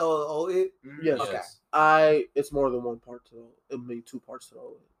parts of the it. Yes. Okay. It's more than one part to the. I mean, 2 parts to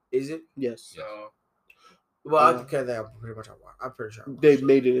the. Is it? Yes. So Well, I Yeah. can that pretty much. I'm pretty sure. I watched They've it.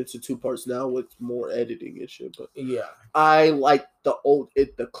 made it into 2 parts now with more editing and shit. But Yeah. I like the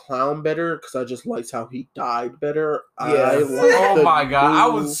clown better because I just liked how he died better. Yeah. I like Oh the my God. I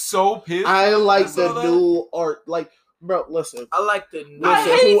new- was so pissed. I like saw the that. new art. Like, bro, listen. I like the. I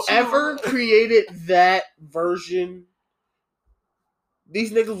Listen, hate whoever you. created that version,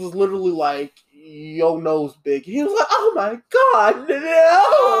 these niggas was literally like, "Yo, nose big." He was like, "Oh my god,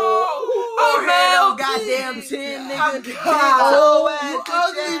 Oh, hell, goddamn goddamn 10, nigga. nigga. Oh, you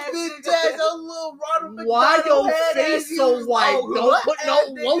ugly bitch ass, a little Ronald Why McDonald your head face ass, so you white? old Don't nut put ass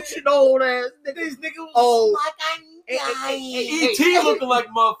no nigga. lotion on ass nigga." This nigga was Oh. like I'm dying. E.T. looking like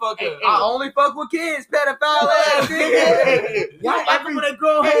motherfucker. Hey, I only fuck with kids, pedophile ass Hey, nigga. hey, hey, Why why every with a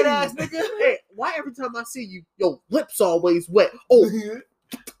girl head hey, ass nigga? hey, why every time I see you, your lips always wet? Oh,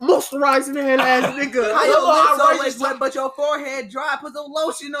 moisturizing head ass nigga. How Yo, your lips I always just- wet, but your forehead dry? Put some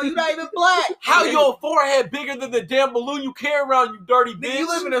lotion on. You not even black. How your forehead bigger than the damn balloon you carry around, you dirty Nigga, bitch? you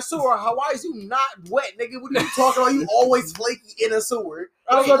live in a sewer. Why is you not wet, nigga? What are you talking about? You always flaky in a sewer.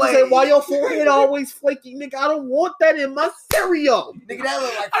 I was about to say, why your forehead always flaky, nigga? I don't want that in my cereal. Nigga, that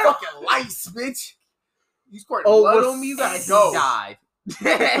look like fucking lice, bitch. You squirt Oh, blood we're on me, you gotta He go. died.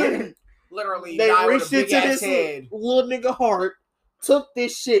 Literally, They die with a reached big into ass this head. little nigga heart, took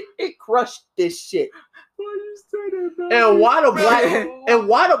this shit, it crushed this shit. And why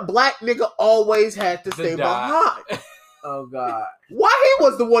the black nigga always had to To stay die. behind? Oh god. Why he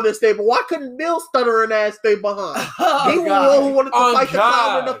was the one that stayed, but why couldn't Bill stuttering ass stay behind? He Oh was the god. one who wanted to Oh, fight the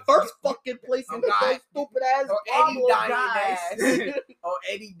clown in the God. first fucking place Oh, in the God. stupid ass Or Eddie problem, dying ass. Oh,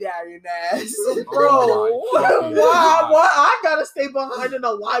 Eddie dying ass. Bro, Oh my fucking why God. I gotta stay behind in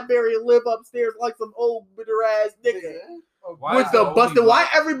the library and live upstairs like some old bitter ass nigga? with is the only busted. Why one-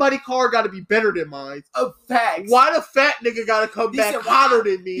 everybody car got to be better than mine? Of facts. Why the fat nigga got to come He back said, hotter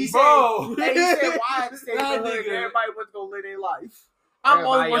than me? He said, Bro. Hey, he said, why I stay in the That hood and nigga- everybody wants to go live their life. I'm the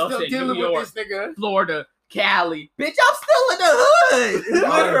only Everybody one else still in dealing New with this nigga. Florida, Cali. Bitch, I'm still in the hood.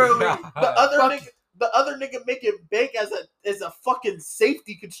 Literally. God. The other nigga making bank as a fucking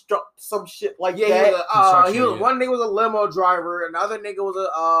safety construct, some shit like Yeah, that. he was, Construction, yeah. one nigga was a limo driver, another nigga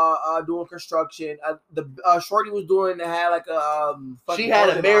was doing construction. The shorty was had like a She had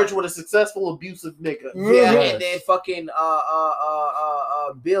a marriage with a successful abusive nigga. yeah, Yes. and then fucking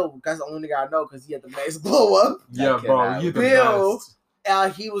Bill, that's the only nigga I know because he had the max blow up. Yeah, That bro, cannot you the Bill.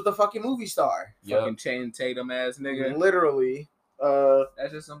 best. He was the fucking movie star. Fucking Channing Tatum ass nigga. Literally.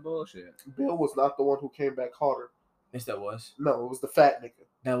 That's just some bullshit. Bill was not the one who came back harder. Yes, that was. No, it was the fat nigga.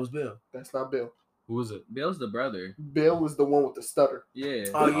 That was Bill. That's not Bill. Who was it? Bill's the brother. Bill was the one with the stutter. Yeah.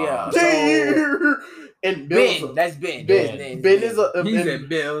 Oh yeah. And Bill Ben. That's Ben. Ben. That's Ben is a He and, said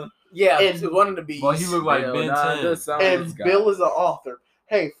Bill. yeah. and- one of the bees. Well, he looked like Bill, Ben nah, 10. good song. and Bill is an author.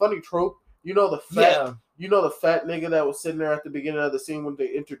 Hey, funny trope. You know the fat nigga that was sitting there at the beginning of the scene when they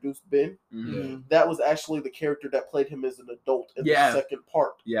introduced Ben? Mhm. Yeah. That was actually the character that played him as an adult in Yeah. the second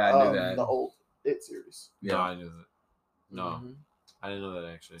part Yeah, I of knew that. the old It series. No, Yeah. I knew that. No, I didn't know that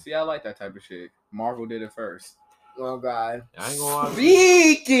actually. See, I like that type of shit. Marvel did it first. Oh god. I ain't gonna lie.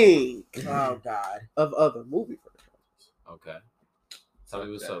 Speaking Oh god. of other movie franchises, Okay. Tell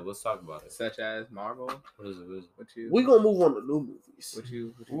me what's up. Let's talk about it. Such as Marvel. What is it? What is it? What you? we're going to move on to new movies. What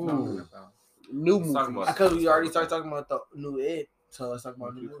you Ooh. talking about? New Let's talk movies. about Because we already started talking about the new It, so let's talk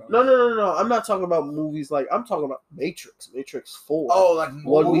about new movie. No. I'm not talking about movies like I'm talking about Matrix 4. Oh, like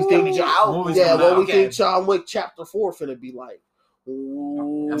What we think Movies yeah, coming what out. we Okay. think John Wick Chapter 4 finna be like.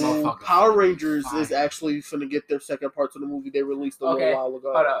 Ooh, That motherfucker Power finna be Rangers is fire. actually finna get their second part to the movie they released a Okay, little while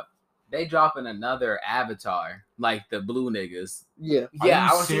ago. Hold up. They dropping another Avatar, like the blue niggas. Yeah, Yeah, Are you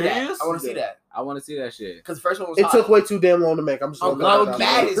I want to see that. serious? I want to see that I want to see that shit. because the first one was it hot. took way too damn long to make. I'm just I'm gonna glad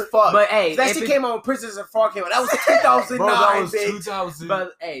bad as fuck. But hey, that if shit it- came on when Princess and Fall came out. That was 2009, Bro, that was bitch. 2000.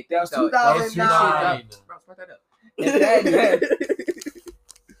 But hey, That was think though, 2009. Bro, spark that up.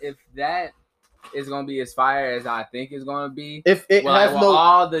 If that is gonna be as fire as I think it's gonna be, If it has no,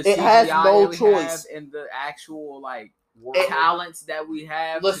 all the it has CGI no that we choice. have and the actual like It- talents that we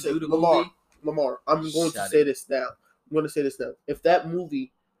have listen, to do the Lamar, movie. I'm going to Shut say it. this now. I'm going to say this now. If that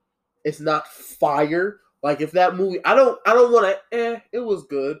movie is not fire, like if that movie, I don't want to. It was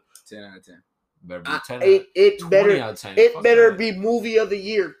good. 10 out of 10. Better be I- 10 it 20 better out of 10. it Fuck better that. be movie of the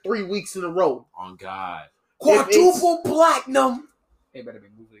year 3 weeks in a row. On God. Quadruple platinum. It better be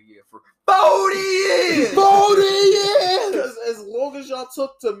movie of the year for 40 years. 40 years. As long as y'all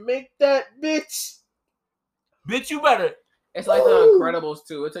took to make that bitch. Bitch, you better. It's like Woo! the Incredibles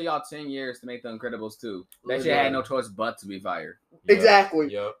 2. It took y'all 10 years to make the Incredibles 2. That shit had no choice but to be fire. Yep.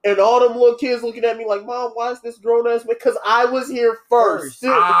 Exactly. Yep. And all them little kids looking at me like, Mom, why is this grown ass? Because I was here first.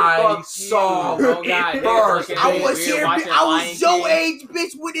 I Fuck saw you. Oh, it God, they first. looking I at was we here. watching I Lion was your King. age,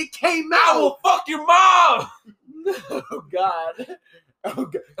 bitch, when it came I out. will fuck your mom. Oh God. Oh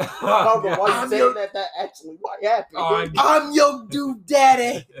God. Oh, Why you I'm saying your- that actually might happen? Oh, I- I'm your dude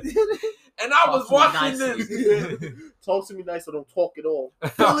daddy. and I was Talk to me watching this. Talk to me nice or don't talk at all.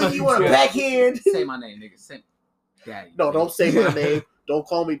 Feeling you on a backhand. Say my name, nigga. Say Daddy. No, don't say my name. Don't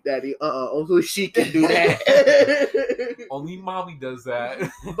call me daddy. Only she can do that. Only mommy does that.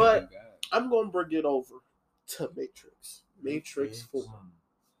 But I'm gonna bring it over to Matrix. Matrix 4.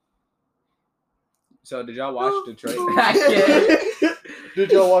 So did y'all watch the trailer? I can't.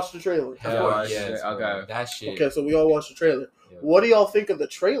 Did y'all watch the trailer? Hell Yeah, yes, okay. bro. That shit. Okay, so we all watched the trailer. Yeah. What do y'all think of the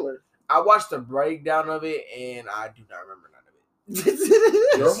trailer? I watched the breakdown of it and I do not remember none of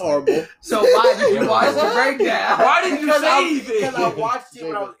it. You're horrible. So why did you Yeah. watch the breakdown? Why did you Because I- save Because I it? watched it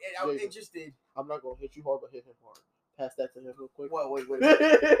when I was Jacob. interested. I'm not gonna hit you hard, but hit him hard. Pass that to him real quick. What? Wait.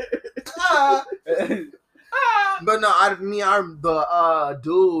 But no, I'm the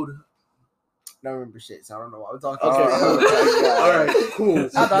dude. I don't remember shit, so I don't know what I'm talking Okay, about. cool. All right, cool.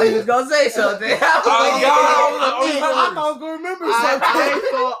 I thought he was gonna say something. Oh, God, I thought I was gonna remember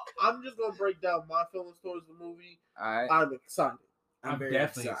something. I'm just gonna break down my feelings towards the movie. Alright. I'm excited. I'm very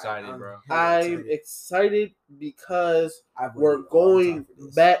definitely excited, bro. I'm excited because I've we're waited a long going time for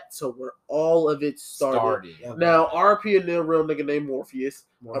this. back to where all of it started. Yeah, Now, RP and the real nigga named Morpheus.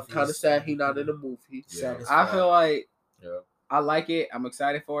 Morpheus. I'm kind of sad he not in the movie. Yeah. Sad as I fuck. feel like Yeah. I like it. I'm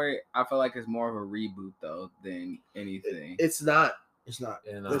excited for it. I feel like it's more of a reboot though than anything. It's not. It's not.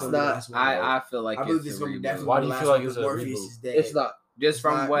 And, It's gonna be not. the last one. I feel like I believe it's this a is gonna be reboot. definitely Why the do you last feel like one it's a because Morpheus reboot? is dead. It's not. Just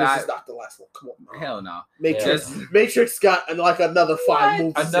from what This is not the last one. Come on, man. hell no. Matrix. Yeah. Matrix got like another 5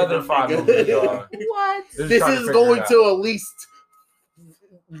 movies. Another in it, 5 nigga. movies, dog. What? This trying to is figure going it to out. at least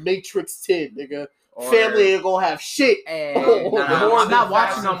Matrix 10, nigga. Or- Family ain't gonna have shit. And Oh, I'm not Fast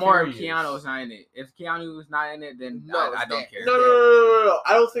watching and no more if Furious. Keanu's not in it. If Keanu's not in it, then No, I it's don't dead. care. No.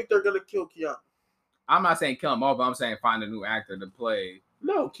 I don't think they're gonna kill Keanu. I'm not saying kill him all, but I'm saying find a new actor to play.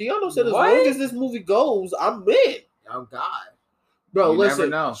 No, Keanu said as What? long as this movie goes, I'm in. Oh God. Bro, You listen.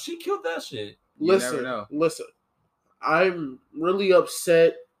 never know. She killed that shit. You never know. Listen. I'm really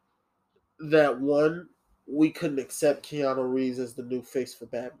upset that we couldn't accept Keanu Reeves as the new face for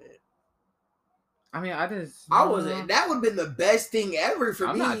Batman. I mean, I wasn't. That would have been the best thing ever for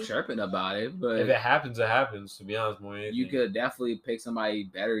I'm me. not chirping about it, but If it happens, it happens. To be honest, more than anything. you could definitely pick somebody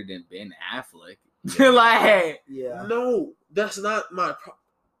better than Ben Affleck. Like, Yeah. No, that's not my problem.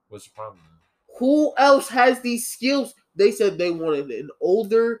 What's the problem? Who else has these skills? They said they wanted an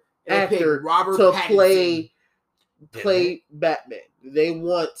older They picked actor Robert to Pattinson. play Batman. They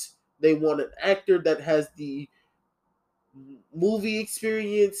want an actor that has the movie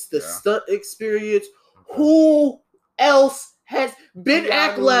experience, the Yeah. stunt experience. Okay. Who else has Ben Keanu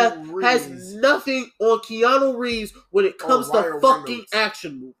Affleck has Reeves. nothing on Keanu Reeves when it comes to Ryan fucking Reynolds.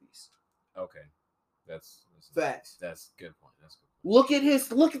 action movies? Okay, that's Facts. That's a good point. That's good. Look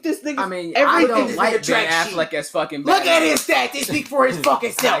at this nigga. I mean, everything. I don't is like in the Ben track Affleck sheet. as fucking Look Batman. at his stats. They speak for his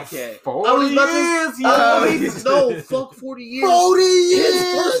fucking self. Okay. 40 about to- years, No, fuck 40 years. 40 His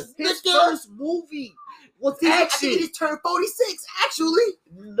years. his nigga. first movie was I think he action. just turned 46, actually.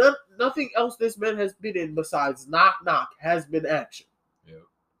 Nothing else this man has been in besides Knock Knock has been action.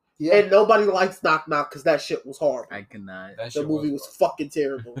 Yep. And nobody likes Knock Knock because that shit was horrible. I cannot. That The shit movie was fun. fucking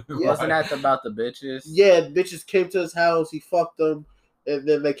terrible. Wasn't that about the bitches? Yeah, bitches came to his house, he fucked them, and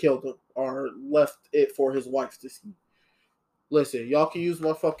then they killed him or left it for his wife to see. Listen, y'all can use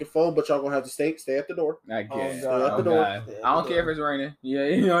my fucking phone, but y'all gonna have to stay at the door. I can't. God. At the Oh, door. God. I don't care if it's raining. Yeah,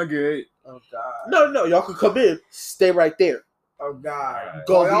 you're good. Oh, God. No, y'all can come in. Stay right there. Oh, God.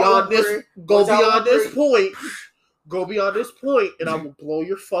 Go Call y'all beyond Uber. this. Go What's y'all beyond this Uber? point. Go beyond this point, and I will blow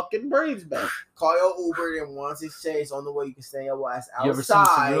your fucking brains back. Call your Uber, and once it's chased on the way, you can stay your ass You ever seen some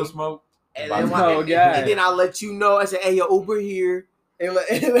outside. real smoke? And Oh, then, God. and then I'll let you know. I say, hey, your Uber here. And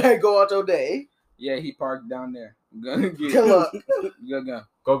let go out your day. Yeah, he parked down there. Go get Good luck.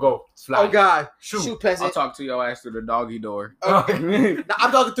 Go. Go. Fly. Oh, God. Shoot. Shoot, I'll peasant. talk to your ass through the doggy door. Now,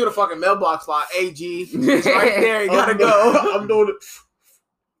 I'm talking through the fucking mailbox line. AG. It's right there. You gotta go. I'm doing it.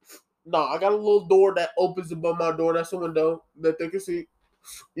 No, I got a little door that opens above my door. That's a window that they can see.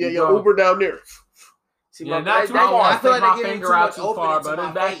 Yeah, You your go. Uber down there. See, Yeah, my not too I far. feel Take like my they're giving finger too out much too opening far, to but my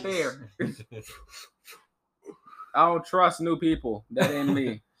it's back face. there. I don't trust new people. That ain't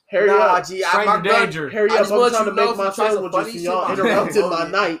me. Hurry Nah, up. G, Stranger my gun- danger. Hurry I up. just I'm want trying you to to know make if my you try some sandwiches funny and shit, y'all my interrupting my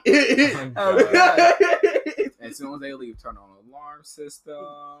phone. night. Oh, God. As soon as they leave, turn on the alarm system.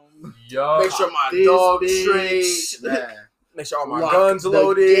 Yo. Make sure my This dog's bitch. straight. Man. Make sure all my Lock guns the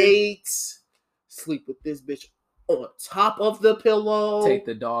loaded. gates. Sleep with this bitch on top of the pillow. Take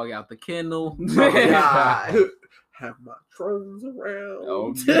the dog out the kennel. Oh, God. Have my drones around.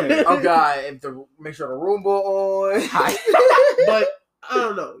 Okay. Oh, God. Make sure the Roomba on. But I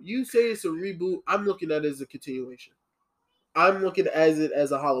don't know. You say it's a reboot. I'm looking at it as a continuation. I'm looking at it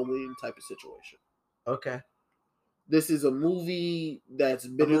as a Halloween type of situation. Okay. This is a movie that's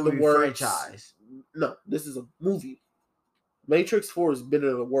been A in the movie works. franchise. No, this is a movie. Matrix 4 has been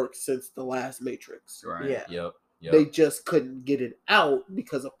in the works since the last Matrix. Right. Yeah. Yep. They just couldn't get it out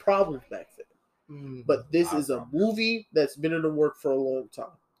because of problems back then. Mm. But this is a movie that's been in the work for a long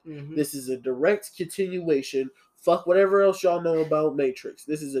time. Mhm. This is a direct continuation. Fuck whatever else y'all know about Matrix.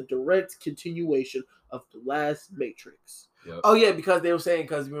 This is a direct continuation of the last Matrix. Yep. Oh, yeah, because they were saying,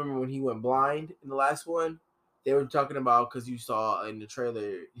 because remember when he went blind in the last one? They were talking about, because you saw in the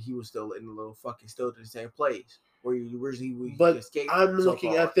trailer, he was still in the little fucking, still to the same place where he originally But escaped. I'm so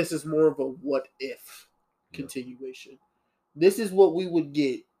looking far. at this as more of a what if Yep. continuation. This is what we would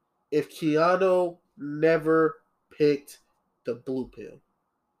get if Keanu never picked the blue pill.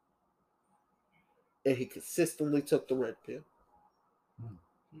 And he consistently took the red pill.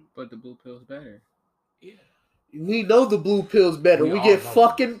 But the blue pill's better. We know the blue pill's better. We We all get know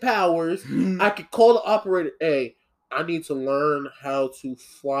fucking powers. I could call the operator, hey, I need to learn how to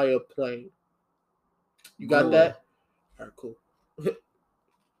fly a plane. You got Cool. that? All right, cool.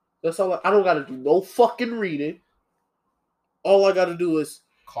 That's all. I don't got to do no fucking reading. All I got to do is,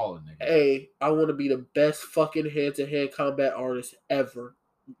 Call it, nigga. hey, I want to be the best fucking hand-to-hand combat artist ever.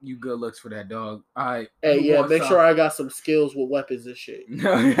 You good looks for that dog. All right. Hey, who yeah, wants make some? sure I got some skills with weapons and shit.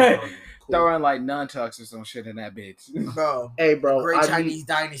 Throw in like nunchucks or some shit in that bitch. Bro. Hey, bro, Great I Chinese need,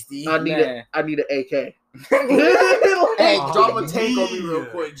 dynasty. I need Man. I need an AK. Hey, Oh, drop a tank on me yeah. real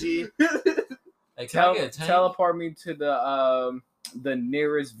quick, G. Hey, can I get a tank? Teleport me to the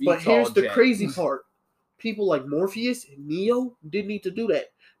nearest VTOL But here's the jet. crazy part: people like Morpheus and Neo didn't need to do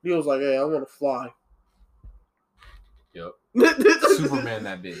that. Neo's like, "Hey, I want to fly." Yep. Superman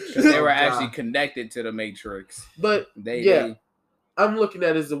that bitch. Because they were Oh, actually God. connected to the Matrix. But They yeah, I'm looking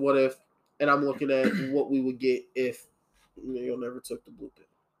at it as a what if, and I'm looking at what we would get if Neo never took the blue pill.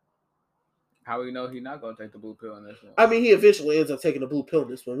 how we know he's not gonna take the blue pill in this one? I mean, he eventually ends up taking the blue pill in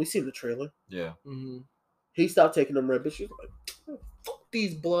this one. We seen the trailer. Yeah. Mm-hmm. He stopped taking them red bitches. Like, fuck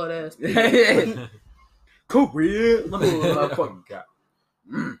these blood ass people. Korea. Let me Oh, fucking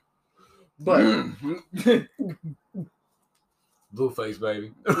God. But Blueface,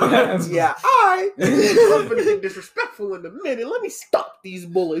 baby. yeah, alright. I'm gonna get disrespectful in a minute. Let me stop these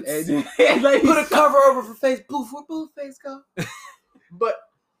bullets. Put a cover over for face. Blueface go. But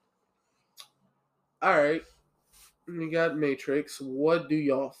alright. We got Matrix. What do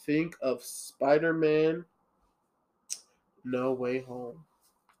y'all think of Spider-Man No Way Home?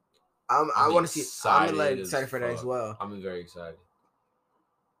 I want to see. I'm excited excited as for that as fuck. well. I'm very excited.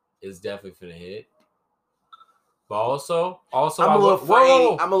 It's definitely finna hit. But also, I'm a little afraid.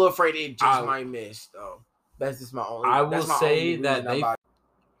 whoa. I'm a little afraid it just I- might miss though. That's just my only. I that's will my say only that reason I'm they- about-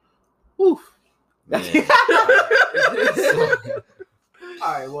 Oof. Man.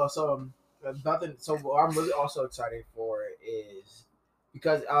 All right. Well, so nothing. So what I'm really also excited for is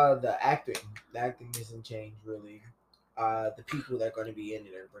because the acting isn't changed really. The people that are going to be in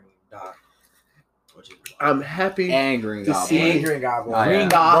it are bringing Doc, which is I'm happy and Green to Goblin. see- and Green Goblin. Oh, yeah. Green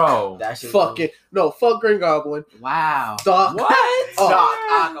Doc. Bro. That shit. fucking no, fuck Green Goblin. Wow. Doc. What? Oh. Doc.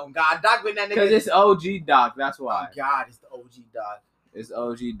 Oh God, Doc been that nigga. Because it's OG Doc. That's Oh why. God, it's the OG Doc. It's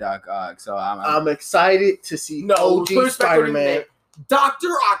OG Doc Ock. So I'm I'm excited to see No, OG put respect on his Spider-Man. name. Dr.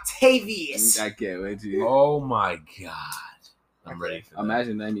 Octavius. I can't wait to. Oh my God. I'm ready for that.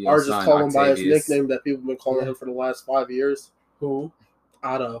 Imagine naming your Or just son call him by his Octavius. nickname that people have been calling Yeah. him for the last 5 years. Who?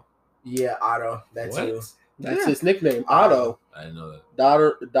 Otto. Yeah, Otto. That's What? you. That's Yeah. his nickname. Otto. I didn't know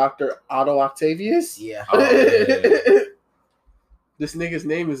that. Dr. Otto Octavius. Yeah. Oh, yeah. This nigga's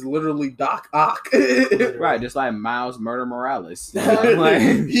name is literally Doc Ock. Right, just like Miles Murder Morales.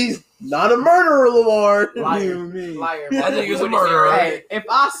 He's not a murderer, Lamar. Liar. mean? Liar. That nigga's a What is murderer. it? Hey, if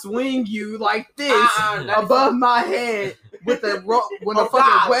I swing you like this not above my head with a with a Oh, fucking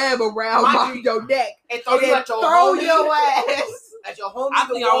God. web around Mind your neck, And and then throw your ass, at your homie. I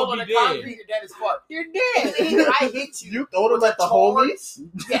the think I wall would on be the dead. concrete. You're dead as fuck. you're And dead. then I hit you. You throwed him with at a the charge. homies?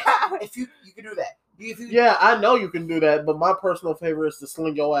 Yeah. If you can do that. If you, Yeah, I know you can do that, but my personal favorite is to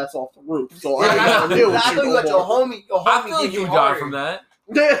sling your ass off the roof. So I ain't I gonna deal with thought you you let no your more. homie. Your homie I feel like give you you would die hard. from that.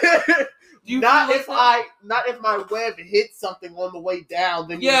 You not feel if like not if my web hits something on the way down.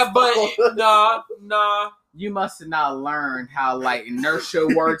 Then Yeah, you're but stuck on- nah. You must have not learned how like inertia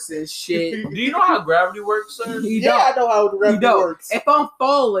works and shit. Do you know how gravity works, sir? He yeah, I know how the You gravity don't. works. If I'm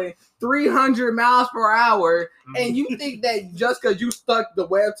falling 300 miles per hour, and you think that just because you stuck the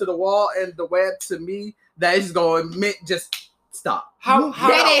web to the wall and the web to me, that is going to just stop.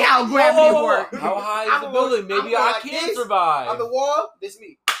 That ain't how gravity works. How high is I'm the going- building? I'm Maybe going I like can this, survive. On the wall, this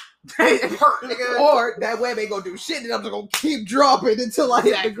me. Hurt, nigga. Or that web ain't gonna do shit, and I'm just gonna keep dropping until I hit the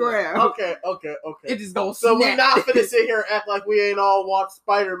Exactly. ground. Okay. It just gonna So snap. we're not finna sit here and act like we ain't all watched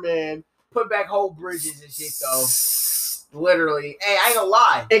Spider-Man. Put back whole bridges and shit though. Literally. Hey, I ain't gonna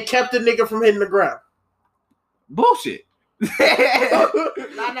lie. It kept the nigga from hitting the ground. Bullshit.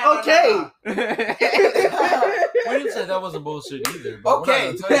 Nah. Okay. We didn't say that wasn't bullshit either. But we're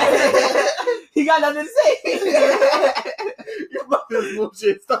Okay. not gonna tell you. He got nothing to say. Your mother's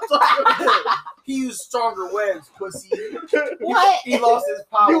bullshit. Stop talking. He used stronger webs, pussy. What? He lost his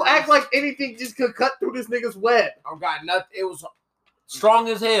power. You act like anything just could cut through this nigga's web. I got nothing. It was Strong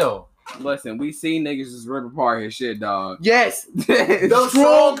as hell. Listen, we seen niggas just rip apart his shit, dog. Yes, The the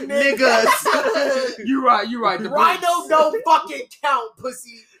strong niggas. You right. The Rhino don't fucking count,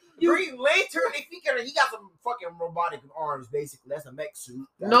 pussy. Green Lantern, if he got some fucking robotic arms, basically. That's a mech suit.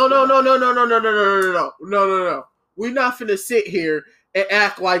 No. We're not finna sit here and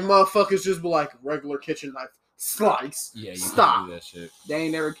act like motherfuckers just be like regular kitchen knife slice. Yeah, you Stop. can't do that shit. They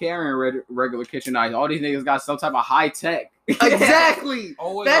ain't never carrying regular kitchen knives. All these niggas got some type of high tech. Exactly.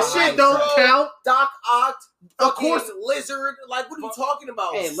 Always That a shit high don't tech. count. Doc Ock, Of course. Lizard. Like, what are you talking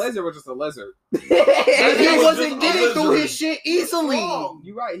about? Hey, lizard was just a lizard. And That he was wasn't just a getting through lizard. his shit easily. Wrong.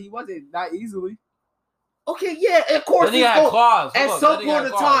 You right. He wasn't that easily. Okay, yeah, of course. Then he had claws. At Hold some up, then he point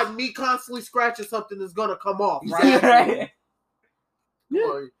had in claws. time, me constantly scratching something is gonna come off, right? Right.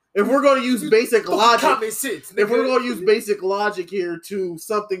 Yeah. If we're gonna use basic logic, Common sense. if we're gonna use basic logic here to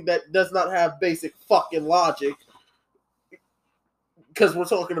something that does not have basic fucking logic, because we're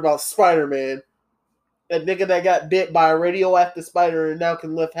talking about Spider-Man, that nigga that got bit by a radioactive spider and now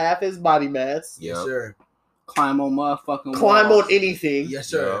can lift half his body mass, Yes, Yep. sir. Climb on motherfucking climb walls. on anything, Yes,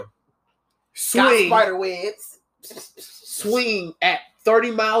 sir. Yep. Got swing, spider webs. swing at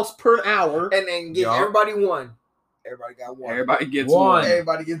 30 miles per hour, And then give Yup. everybody one. Everybody got one. Everybody gets One. one.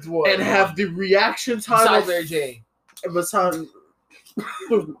 Everybody gets one. and have the reaction time Besides of Mary Jane. Besides,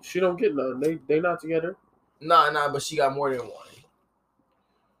 she don't get none. They not together. Nah, but she got more than one.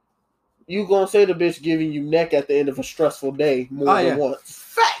 You gonna say the bitch giving you neck at the end of a stressful day more Oh, than yeah. once?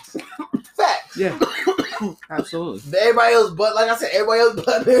 Facts. Facts. Yeah. Absolutely. Everybody else, but like I said, everybody else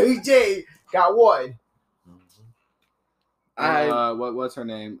but Mary Jane got one. What's her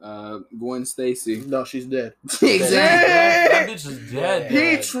name? Gwen Stacy. No, she's dead. Exactly. That bitch is dead. He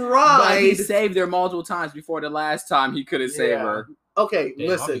dead. But tried. he saved her multiple times before the last time he couldn't save Yeah. her. Okay, Damn, I'll be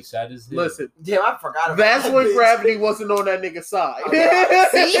listen, sad as hell. listen. Damn, I forgot about That's that when bitch. gravity wasn't on that nigga's side. Oh, God.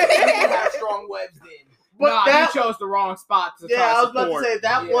 See? You have strong webs then. But nah, that, he chose the wrong spot to yeah, try I was support. about to say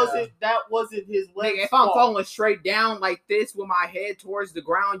that Yeah. wasn't his leg. Nigga, if I'm falling straight down like this with my head towards the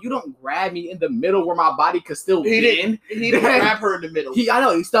ground, you don't grab me in the middle where my body could still he bend. didn't grab her in the middle. I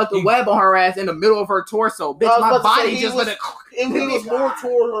know he stuck the web on her ass in the middle of her torso. Bitch, I was my about to say, body he just was- let it. If he was more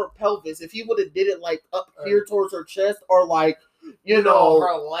toward her pelvis, if he would have did it like up here towards her chest, or like you know,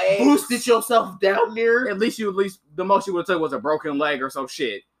 her legs. boosted yourself down there. At least the most you would have took was a broken leg or some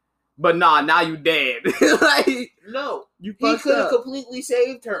shit. But nah, now you dead. Like No, you he fucked could have up. completely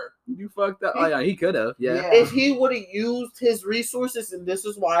saved her. You fucked up. Oh yeah, he could have. Yeah. Yeah. If he would have used his resources, and this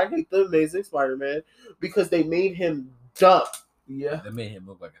is why I hate the Amazing Spider-Man, because they made him dumb. Yeah. They made him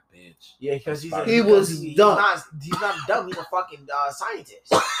look like a bitch. Yeah, because he's He was dumb. He's not dumb. He's a fucking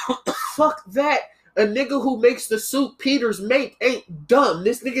scientist. Fuck that. A nigga who makes the suit Peter's mate ain't dumb.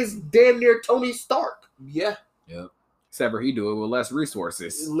 This nigga's damn near Tony Stark. Yeah, Except for he do it with less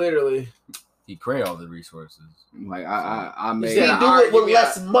resources. literally. He created all the resources. Like I He made. said, do "Alright, it with give me a-"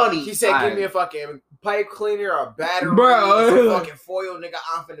 less money. He said, "Give Alright. me a fucking pipe cleaner, a battery, Bro. some fucking foil, nigga.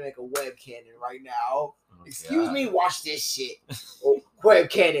 I'm finna make a web cannon right now. Oh, Excuse God. me, watch this shit. Web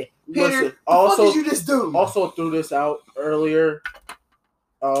cannon. Peter, Listen, the also- fuck did you just do? Also threw this out earlier.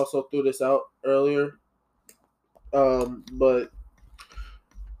 But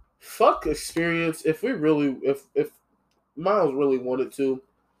fuck experience. If Miles really wanted to,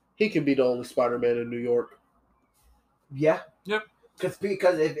 he can be the only Spider-Man in New York. Yeah. Yep. Because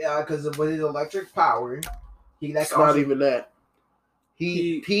with his electric power, It's not even that.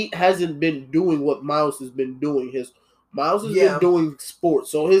 Pete hasn't been doing what Miles has been doing. Miles has been doing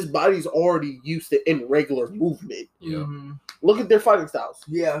sports, so his body's already used to irregular movement. Yeah. Mhm. Look at their fighting styles.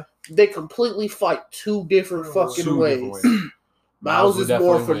 Yeah. They completely fight two different fucking Two ways. different ways. Miles would is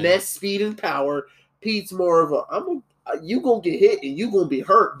more definitely win. finesse, speed, and power. Pete's more of you gonna get hit and you gonna be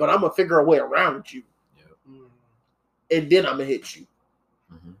hurt, but I'm gonna figure a way around you, Mhm. and then I'm gonna hit you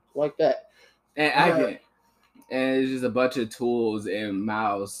Mhm. like that. And I get. And it's just a bunch of tools and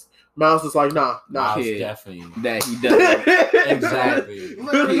Miles Miles is like, nah. Miles kid. definitely. that he does. Exactly.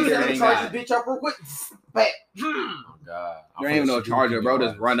 Literally, Peter he's ain't charge got- this bitch up real quick. Bam. Oh God. There ain't even no charger, bro.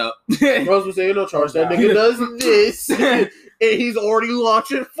 Just run up. Rose was saying no charge. That nigga does this, and he's already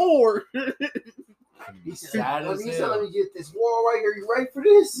launching forward. He said, Sad let as me, hell. let me get this wall right here. You ready for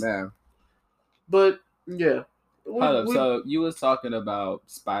this? Man. But yeah, Hold up. So you was talking about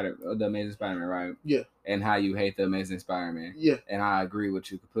the Amazing Spider-Man, right? Yeah. And how you hate the Amazing Spider-Man. yeah, And I agree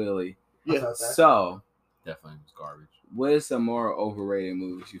with you completely. I yeah. felt that. So, Definitely was garbage. what is some more overrated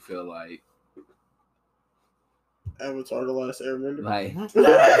movies you feel like? Avatar: The Last Airbender. Like, do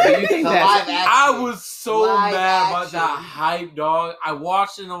The you think live that's action. I was so Live mad about action. that hype, dog. I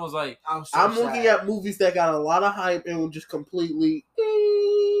watched it and I was like, I'm so I'm sad. looking at movies that got a lot of hype and were just completely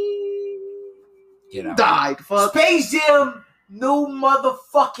get out. died. Fuck. Space Jam, new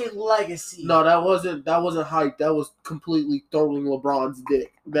motherfucking legacy. No, that wasn't hype. That was completely throwing LeBron's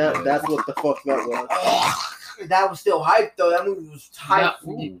dick. That's what the fuck that was. That was still hype though. That movie was hype.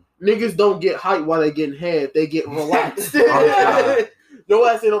 Niggas don't get hype while they getting head. They get relaxed. God. No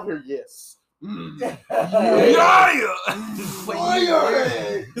ass in over here. Yes. Yeah!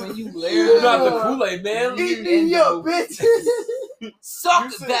 when you You're not the Kool-Aid, man. Eat me up, bitch. Suck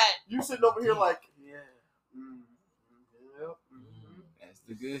You sit- that. You sitting over here like, yeah. That's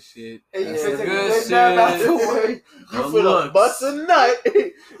the good shit. And Yeah. you finna take a Good good nap shit. out the way. You Good finna looks. bust a nut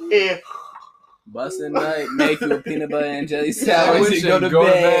and Bust a nut, make you a peanut butter and jelly Sandwich sandwich, and go to and go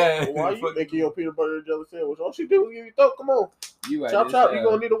to bed. bed. Why you making your peanut butter and jelly sandwich? All she did was give you thought. Come on, You right. chop chop. You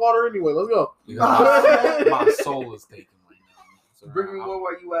gonna need the water anyway. Let's go. Because my soul is taken right now. So Bring me one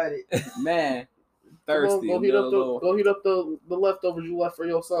while you at it. Man, Come on, thirsty. go heat up the leftovers you left for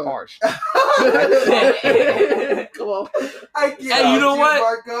your son. Harsh. Come on. Hey, you know what?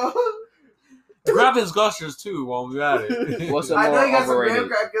 Marco. Grab his gushers too while we're at it. What's a I know more you got some graham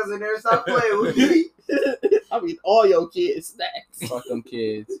overrated? crackers in there. Stop playing with me. I mean, all your kids snacks. Fuck them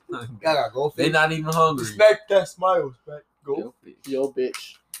kids. Gotta go. They not even hungry. Respect that smile. Respect. Go. Yo,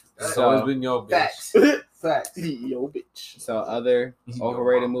 bitch. It's So- always been your bitch. Facts. Facts. Yo, bitch. So other Yo,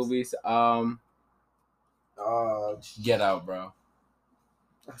 overrated moms. movies. Get Out, bro.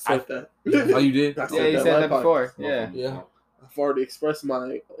 I said that. Oh, you did? I Yeah, you that said that last before. podcast. Yeah. Yeah. I've already expressed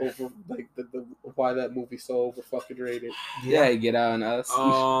my over like the why that movie's so over fucking rated. Yeah, Get Out and Us.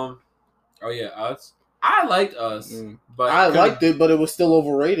 Oh yeah, Us. I liked Us, Mm. but I liked it, but it was still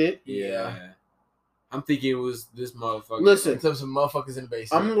overrated. Yeah. I'm thinking it was this motherfucker. Listen, Except some motherfuckers in the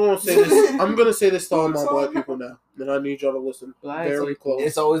basement. I'm gonna say this. I'm gonna say this to all my black people now, and I need y'all to listen Black very close.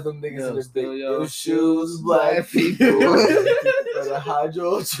 It's always them niggas in the Still big your shoes, black black people. people. The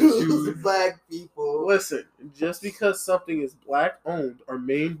hydro shoes, black people. Listen, just because something is black owned or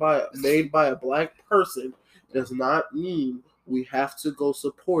made by a black person does not mean we have to go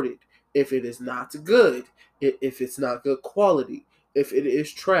support it. If it is not good, if it's not good quality, if it is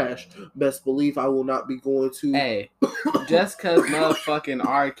trash, best believe I will not be going to. Hey, just cause motherfucking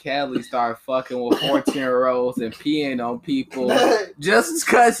R. Kelly start fucking with 14-year-olds and peeing on people, just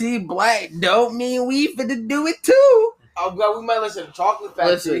cause he black don't mean we finna do it too. I'm glad we might listen to Chocolate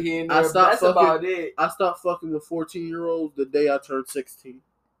Factory Listen, here and I there. stopped That's fucking- about it. I stopped fucking with 14-year-olds the day I turned 16.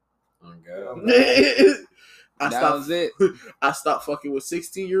 Oh, God. That was it. I stopped fucking with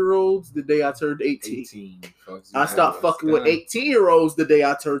 16-year-olds the day I turned 18. 18. I stopped fucking with done. 18-year-olds the day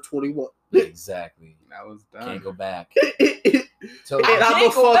I turned 21. Exactly. That was done. Can't go back. So, And I'm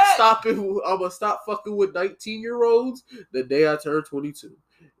can't go back. I'm gonna stop fucking with 19-year-olds the day I turn 22.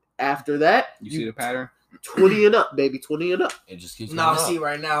 After that, You see the pattern? 20 and up, baby, 20 and up. It just keeps no, going see, up.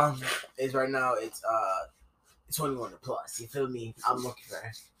 right now it's 21 and plus. You feel me? I'm looking for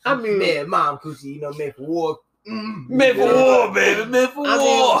I mean, man, mom, coochie. You know, made for war. Made for war, baby. Made for I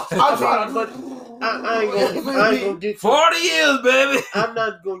mean, war. I'm trying to- but I ain't gonna get 40 years, baby. I'm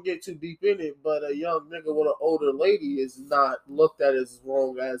not gonna get too deep in it, but a young nigga with an older lady is not looked at as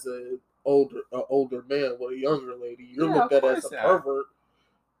wrong as a older man with a younger lady. You're Yeah, looked of at as a course not. pervert,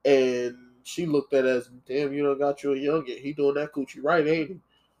 and she looked at as, damn, you done got you a youngin. He doing that coochie right, ain't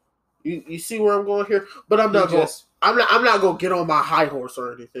he? You see where I'm going here? But I'm not going. I'm not gonna get on my high horse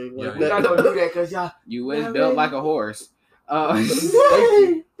or anything like Yeah, We're that. not gonna do that because y'all. You is Yeah, built baby. like a horse.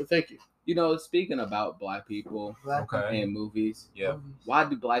 Thank you. You know, speaking about black people Okay. in movies, Yeah. why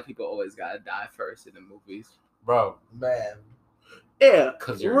do black people always gotta die first in the movies? Bro. Man. Yeah,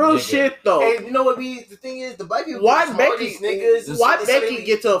 'Cause you're a real nigga. shit though. Hey, you know what? The thing is, the black people. Why the Becky? smartest niggas? Why it's Becky literally-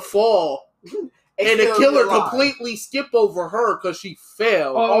 get to fall and the still killer alive. completely skip over her because she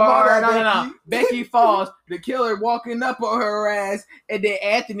fell? Oh, my no, God, no. Becky falls, the killer walking up on her ass, and then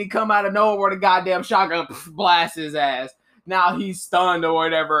Anthony come out of nowhere with a goddamn shotgun, blast his ass. Now he's stunned or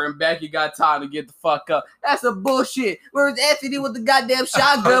whatever, and Becky got time to get the fuck up. That's a bullshit. Where's Anthony with the goddamn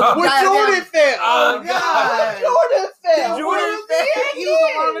shotgun? Where Jordan fell? Oh, God. Jordan fell. Jordan He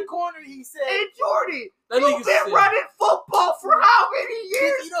was around the corner. He said, Hey, Jordan, That you've nigga been said- running football for how many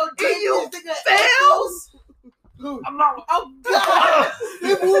years? "You know, And you this nigga fell? I'm not. Oh God!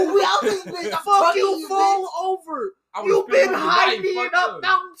 We out this bitch. I'm Fuck fucking you, fall over. I was You've been spending the hiding night, in fuck up up.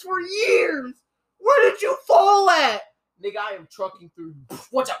 mountains for years. Where did you fall at? Nigga, I am trucking through.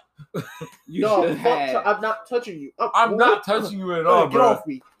 Watch out! You No, should have. I'm not touching you. I'm not touching you at all, Get bro. off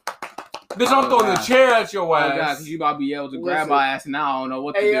me. Bitch, I'm throwing a God. chair at your Oh god, ass. because you about to be able to grab Listen. my ass and now I don't know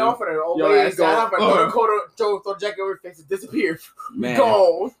what to Hey, do. I'm for that old Your lady. ass Got go, out my throw the jacket over her face and disappear. Man.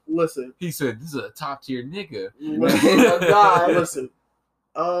 Gone. Listen. He said, "This is a top tier nigga." Oh God! Listen.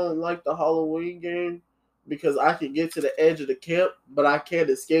 I don't like the Halloween game because I can get to the edge of the camp, but I can't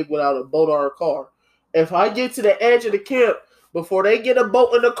escape without a boat or a car. If I get to the edge of the camp before they get a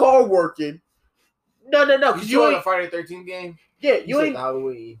boat and a car working, no, You because you still in a ain't. Friday the 13th game? Yeah, You you said ain't.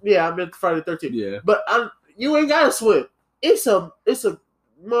 Halloween. Yeah, I meant Friday the 13th. Yeah. But you ain't gotta swim. It's a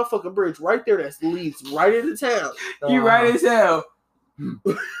motherfucking bridge right there that leads right into town. You right as hell.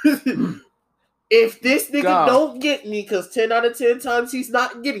 If this nigga Go. don't get me, because 10 out of 10 times he's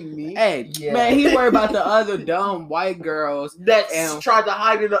not getting me, Hey, Yeah. man, he worried about the other dumb white girls. that's And- tried to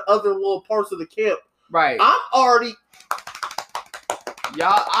hide in the other little parts of the camp. Right. I'm already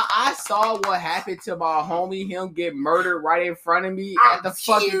I saw what happened to my homie. Him get murdered right in front of me at the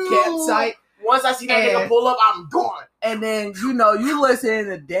fucking Phew. campsite. Once I see that nigga pull up, I'm gone. And then, you listen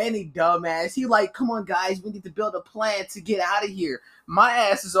to Danny dumbass. He like, come on, guys, we need to build a plan to get out of here. My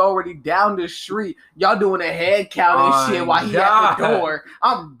ass is already down the street. Y'all doing a head count and shit while he at the door.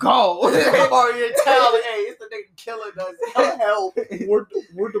 I'm gone. I'm already in town. Hey, it's the nigga killing us. Help.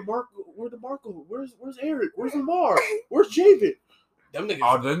 Where's DeMarco? Where's Eric? Where's Lamar? Where's Javen? Them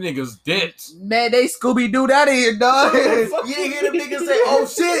niggas dipped. Man, they Scooby-Doo that in here, dog. You didn't hear them niggas say, "Oh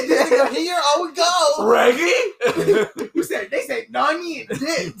shit, this nigga here, oh we go." Reggie? You said they said Nani and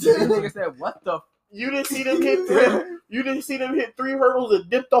dick. Nigga said, what the? You didn't see them hit You didn't see them hit 3 hurdles and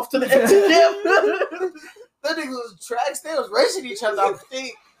dipped off to the exit. That nigga was tracks. They was racing each other. I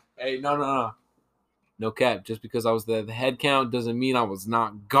think. Hey, no. No cap. Just because I was the head count doesn't mean I was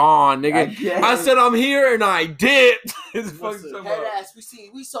not gone, nigga. I said I'm here and I dipped. Head ass.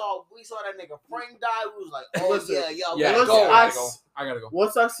 We saw that nigga Frank die. We was like, oh Listen, Yeah, let's go. I gotta go.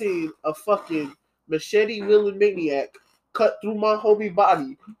 Once I seen a fucking machete wielding maniac cut through my homie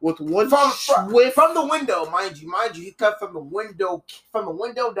body with one swift from the window, mind you, he cut from the window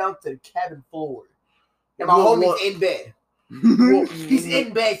down to the cabin floor, and my homie's in bed. He's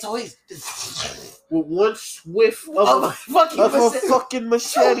in bed, so he's with one swift of a fucking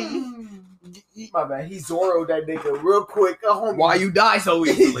machete. My bad, he Zorro'd that nigga real quick. Why you die so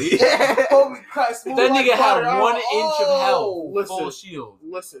easily? Homie Christ, That nigga had 1 inch of health. Listen, Full shield.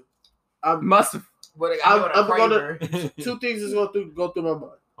 Listen, Must have. I'm gonna. 2 things is going to go through my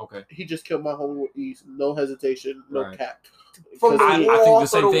mind. Okay. He just killed my homie with ease, no hesitation, no Right. cap. From the I wall think the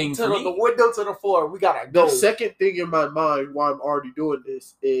same to thing to for me. the window to the floor. We gotta The go. second thing in my mind why I'm already doing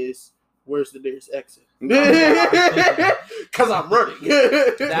this is where's the nearest exit? Because I'm running.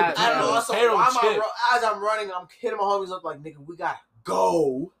 That- I don't know. So Potato why am chip. as I'm running, I'm hitting my homies up like, nigga, we gotta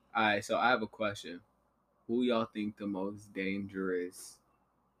go. Alright, so I have a question. Who y'all think the most dangerous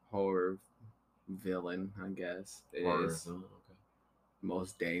horror villain, I guess, is?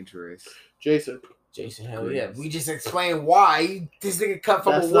 Most dangerous. Jason, Hell yeah. We just explained why this nigga cut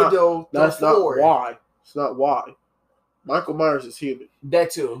from That's a window to the that's not floor. why. It's not why. Michael Myers is human.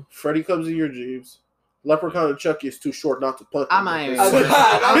 That too. Freddy comes in your dreams. Leprechaun and Chucky is too short not to punch. I'm not even. I'm gonna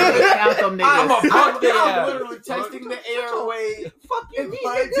count them niggas. I'm literally texting the airway. Fucking me.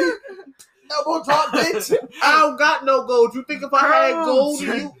 Elbow drop, bitch. I don't got no gold. You think if I had gold,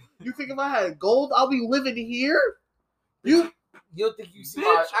 you think if I had gold, I'll be living here? You don't think you see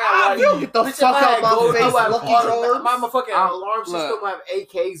Bitch, my you get the fuck out my face, Lucky Charms. My motherfucking alarm Look. system have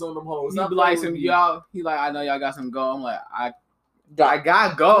AKs on them hoes. He I'm be like playing some with you. y'all. He like, I know y'all got some gold. I'm like, I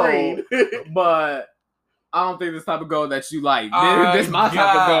got gold, but I don't think this type of gold that you like. This my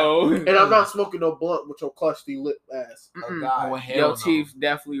type of gold. And I'm not smoking no blunt with your crusty lip ass. Oh, God. Oh, hell Your no. teeth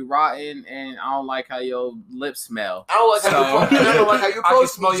definitely rotten, and I don't like how your lips smell. I don't like how you I don't like how you I can approach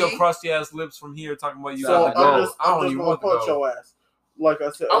smell me, your G. crusty ass lips from here talking about you So got the I'm gold. just I don't gonna even want the punch gold. your ass. Like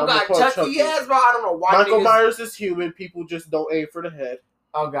I said, Oh I'm God, gonna punch Chucky Chucky. ass, bro. I don't know why. Michael niggas- Myers is human. People just don't aim for the head.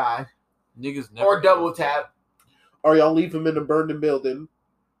 Oh God. Niggas never. Or double tap. Or y'all leave him in a burning building.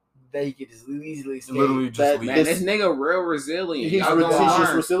 That he could just easily escape. Literally just That- leave. Man, this nigga real resilient. He's Y'all gonna just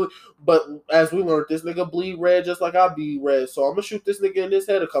learn. resilient. But as we learned, this nigga bleed red just like I bleed red. So I'm gonna shoot this nigga in his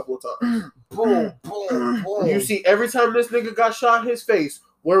head a couple of times. Boom, boom, boom. You see, every time this nigga got shot in his face,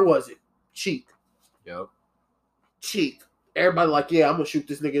 where was it? Cheek. Yep. Cheek. Everybody like, yeah, I'm gonna shoot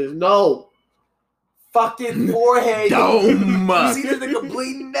this nigga. No. fucking forehead. Dome. You see this nigga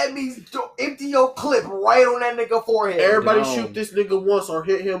bleeding? That means empty your clip right on that nigga forehead. Everybody Dome. shoot this nigga once or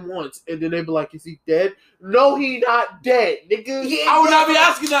hit him once. And then they be like, is he dead? No, he not dead, nigga. He ain't I would dead not be for-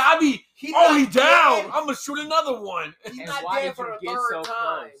 asking that. I'd be, He oh, not he down. dead. I'm gonna shoot another one. He's And not why dead did for you the get third so time.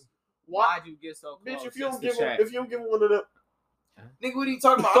 close? Why'd you get so close? Bitch, if you don't Just give to him, check. if you don't give him one of them, Nigga, what are you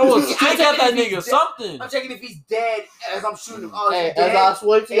talking about? Throw a I'm stick checking at that if he's nigga, dead. something. I'm checking if he's dead as I'm shooting him. Oh, is hey, he dead? as I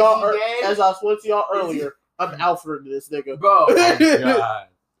explained to Is y'all, he dead? as I explained to y'all Is he- earlier, I'm Alfred in this nigga. Bro, Oh, God.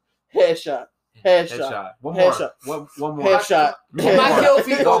 Headshot. Headshot. One more. Headshot. One more. Headshot. One my more. kill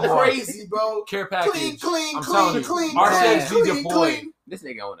feed go One more. crazy, bro. Care package. Clean, clean, I'm clean, telling you. clean, RCX clean, your clean, boy. clean. This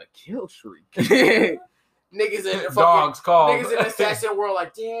nigga on a kill streak. Niggas in the fucking Dogs called. niggas in the assassin world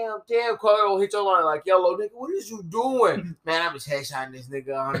like, damn, Carl hit your line like, yellow nigga, what is you doing? Man, I'm just headshotting this nigga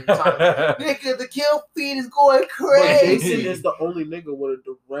 100 times. Nigga, the kill feed is going But crazy. Jason is the only nigga with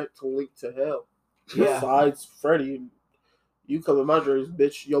a direct link to hell. Yeah. Besides Freddy. You come in my dreams,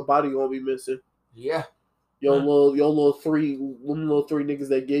 bitch, your body gonna be missing. Yeah. Your little three niggas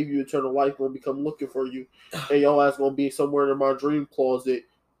that gave you eternal life gonna be come looking for you. And your ass gonna be somewhere in my dream closet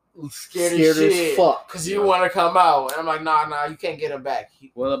scared as shit, fuck. because you want to come out. And I'm like, nah, you can't get him back.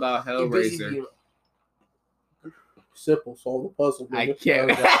 What about Hellraiser? Simple, solve the puzzle. I Nigga.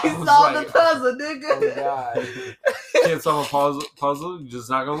 can't. Oh, Solve God. the puzzle, Oh, nigga. God. Can't solve a puzzle. You're just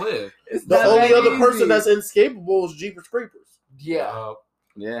not gonna live. It's The not only that other person easy. that's inescapable is Jeepers Creepers. Yeah.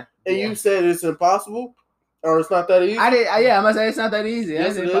 Yeah. And Yeah. you said it's impossible, or it's not that easy. I'm gonna say it's not that easy.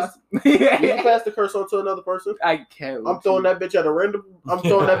 Yes, That's it is. impossible. You can pass the curse on to another person. I can't. I'm throwing that bitch at a random. I'm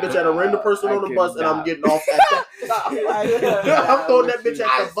throwing that bitch at a random person I on the bus, and I'm cannot. getting off at that. I'm throwing that bitch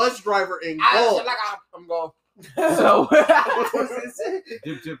at the bus driver and go. I'm going. So,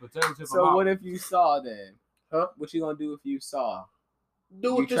 So what if you saw then? Huh? What you gonna do if you saw? Do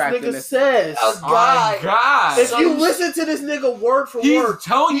You what this trapped in nigga this- says. Oh, Oh my God! If you listen to this nigga word for He's word,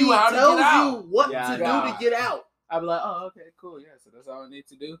 telling you he how to tells get out. you what Yeah, to I do know. to get out. I'd be like, oh, okay, cool, yeah. So that's all I need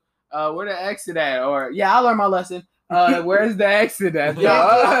to do. Where the exit at? Or yeah, I learned my lesson. Where's the exit at?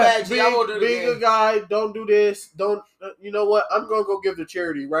 Yeah. Be, I won't do it be a again. good guy. Don't do this. Don't. You know what? I'm gonna go give to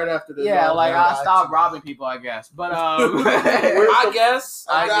charity right after this. Yeah, like I I'll got stop you. robbing people, I guess. But I guess.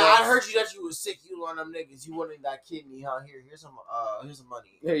 I heard you that you was sick. You one of them niggas. You wanted that kidney, huh? Here's some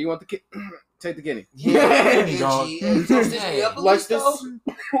money. yeah, you want the kid? Take the kidney. Yeah, You dog. Like this,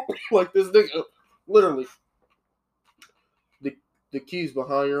 like this nigga. Literally, the key's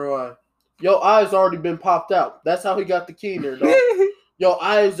behind your eye. Your eye's already been popped out. That's how he got the key in there, dog. Your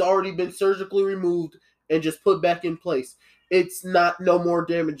eye's already been surgically removed and just put back in place. It's not no more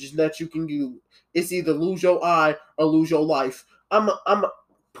damages that you can do. It's either lose your eye or lose your life. I'm a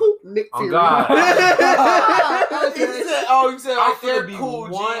poop Nick Oh, Fury. God. You said I'm right there, finna be cool,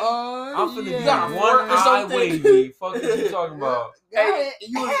 G. one. I'm finna You be gotta one work or eye something. wavy. Fuck is you talking about? Hey,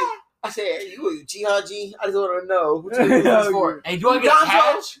 I said, hey, you G, huh, G? I just want to know what you doing this for. Hey, do I get a Donzo?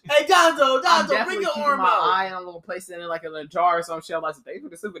 patch? Hey, Donzo, I'm bring definitely your keeping arm my out. eye and I'm gonna place it in like in a jar or some shit. I'm like, thanks for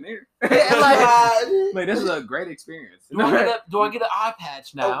the souvenir. like, Like this is a great experience. Do I get an eye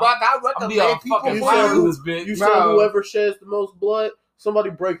patch now? I I'm be a recommend people fucking You fire said in this bitch. You Bro. said whoever sheds the most blood, somebody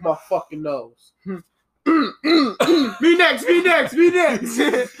break my fucking nose. Me next.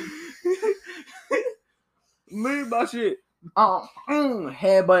 Leave my shit.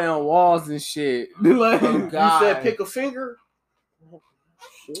 Headbutting on walls and shit. Like, Oh, You God. said pick a finger. Oh,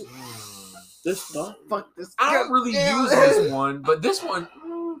 shit. This stuff. fuck this. I don't really use this one, but this one.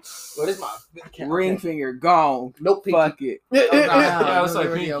 What is my Ring finger gone. Nope, pinky. Fuck it. Oh, God. Yeah, it's like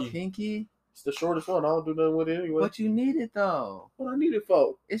Remember your pinky. pinky. It's the shortest one. I don't do nothing with it anyway. What you need it though? What I need it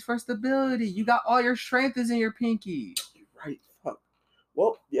for? It's for stability. You got all your strength is in your pinky. You're right. Fuck.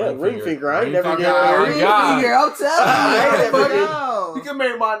 Well, yeah, Ring ring finger. finger. I ain't Ring never finger. get Oh, married. God. Finger, I'm I telling ain't you. never did. No. You can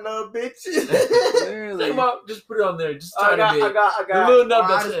marry my nub, bitch. Literally. Come on, just put it on there. Just I tiny bit. got. The little nub Well,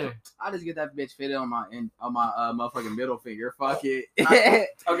 that's I just- there. I just get that bitch fitted on my motherfucking middle finger. Fuck it.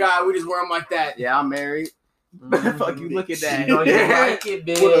 Oh, God, we just wear them like that. Yeah, I'm married. Fuck you, look at that. You know you like it,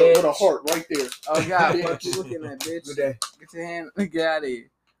 bitch. With a heart right there. Oh God, fuck you, look at that bitch. Good day. Get your hand. Get out of here,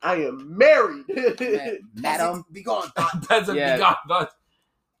 I am married. madam. Be gone. That's a Yeah. big God.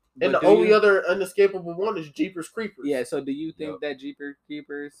 And But the do only you- other unescapable one is Jeepers Creepers. Yeah. So, do you think Yep. that Jeepers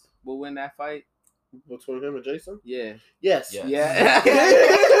Creepers will win that fight? Between him and Jason? Yeah. Yes. Yeah. Yeah.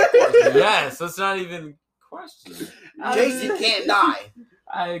 Yes, that's not even a question. Jason can't die.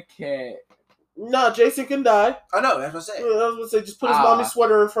 I can't. Nah, Jason can die. I know, that's what I I said. was gonna say, just put his Ah. mommy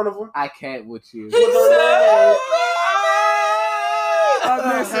sweater in front of him. I can't with you. With her I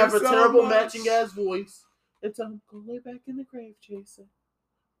I miss have her a so terrible much. matching ass voice. And tell him, go lay back in the grave, Jason.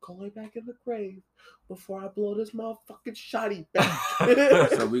 Go lay back in the grave before I blow this motherfucking shotty back.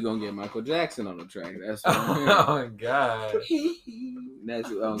 So we gonna get Michael Jackson on the track. That's what I'm hearing. Oh my God. That's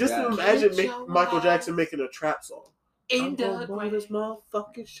oh Just God. imagine Get your Michael ass Jackson making a trap song. I'm In gonna the blow grave. this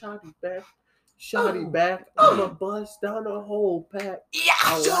motherfucking shotty back. Shotty Oh. back. I'ma bust down the whole pack. Yeah,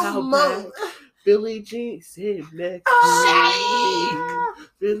 Oh, your wow, mom. Billie Jean sitting next Oh. to me.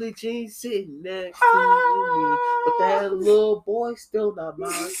 Billie Jean sitting next to me. But that little boy still not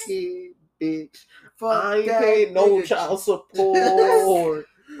my kid, bitch. I ain't paying no child support. You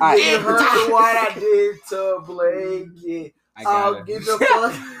heard what I did to Blake. I got Get the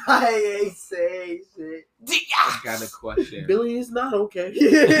fuck. I ain't say shit. I got a question. Billy is not okay.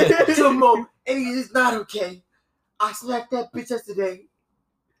 Tomorrow, it is not okay. I smacked that bitch yesterday.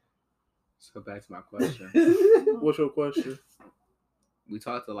 Let's go back to my question. What's your question? We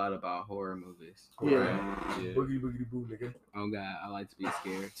talked a lot about horror movies. Yeah. Right? Yeah. Boogity boogity boo, nigga. Oh God, I like to be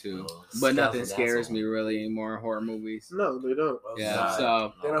scared too. Oh, But nothing scared scares asshole. me really anymore in horror movies. No, they don't. Yeah, God.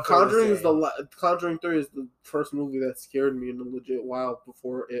 so They don't Conjuring feel is Conjuring 3 is the first movie that scared me in a legit while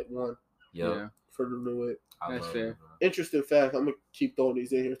before it won. Yep. yeah. for them to win. That's love fair. it, bro. Interesting fact. I'm gonna keep throwing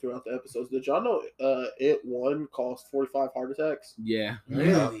these in here throughout the episodes. Did y'all know It One caused 45 heart attacks? Yeah.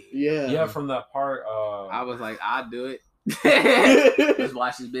 Really? Yeah. Yeah, from that part. I was like, I'll do it. Let's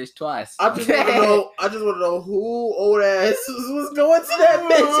watch this bitch twice. I just want to know. I just want to know who old ass was going to that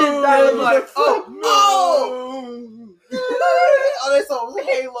bitch and died. Like, oh, they saw was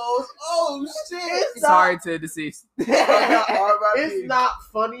halos. Oh shit! It's hard to deceased. It's not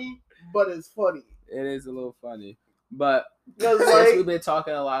funny, but it's funny. It is a little funny. But Because since like, we've been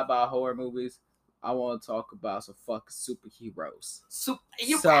talking a lot about horror movies, I want to talk about some fucking superheroes.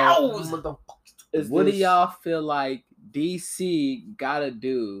 What do y'all feel like DC gotta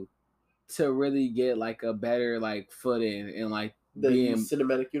do to really get like a better like footing and like the being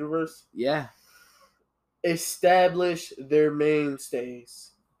cinematic universe yeah? establish their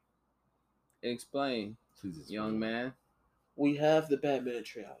mainstays? Explain, young man. We have the Batman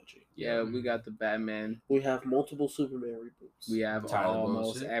trilogy. Yeah, we got the Batman. We have multiple Superman reboots. We have Tired of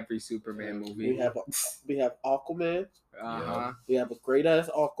almost bullshit. every Superman movie. We have Aquaman. Uh-huh. We have a great ass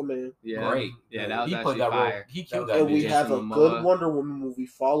Aquaman. Yeah. Great. Yeah, that was He actually played that fire. role. He killed That that And we bitch. have a Jason good Momoa. Wonder Woman movie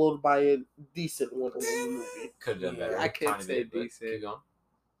followed by a decent Wonder Woman movie. Could have done Yeah, better. I can't Tiny say bit, but decent. keep going.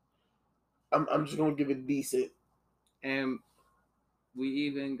 I'm just gonna give it decent. And we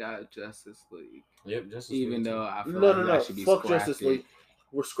even got Justice League. Yep, just Even though I feel No, like that should be fuck scrapped. Justice League.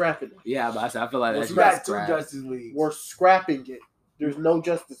 We're scrapping it. Yeah, but I feel like that We should got be two scrapped. Justice Leagues. We're scrapping it. There's no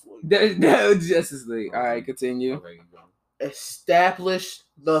Justice League. There's no Justice League. All right, continue. Okay, keep going. Establish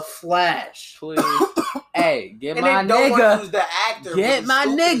the Flash. Please. Hey, get And my they don't want to use nigga. the actor. Get but my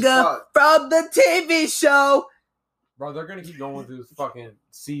he's stupid as nigga fuck. from the TV show. Bro, they're gonna keep going through fucking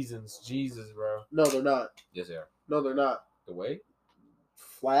seasons. Jesus, bro. No, they're not. Yes, they are. No, they're not. The way?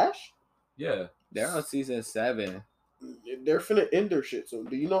 Flash? Yeah. They're on season 7. They're finna end their shit soon.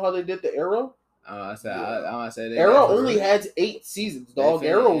 Do you know how they did the Arrow? I want to say they Arrow got- only had 8 seasons, dog. They finna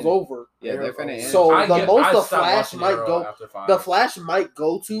Arrow's end. over. Yeah, they're finna end. So I the get- most I the stopped Flash watching might Arrow go. after 5. The Flash might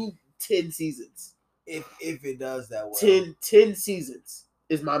go to 10 seasons. If it does that well. 10 seasons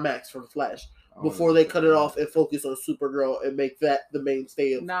is my max for Flash. Oh, Before they cut it off and focus on Supergirl and make that the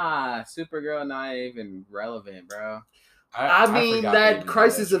mainstay of. Nah, Supergirl not even relevant, bro. I mean, forgot they that even did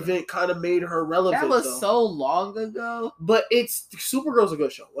Crisis show. event kind of made her relevant. That was though. so long ago. But it's Supergirl's a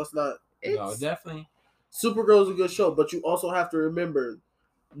good show. Let's not. No, definitely. Supergirl's a good show, but you also have to remember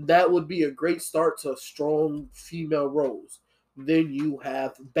that would be a great start to strong female roles. Then you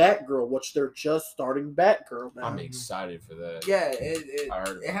have Batgirl, which they're just starting Batgirl now. I'm excited for that. Yeah, I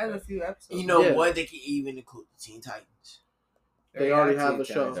heard it about has a that. few episodes. You know Yeah. what? They can even include the Teen Titans. They already have a Teen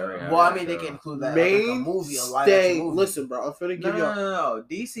show. Titans. They already have Well, I a mean, they show. can include that like a movie, a live action movie. Listen, bro, I'm finna give y'all. No.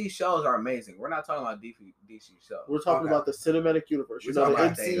 DC shows are amazing. We're not talking about DC shows. We're talking Okay. about the cinematic universe. You We're know, the, talking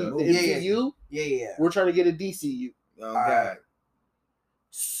about MC, that, the though. MCU. Yeah. We're trying to get a DCU. Oh God.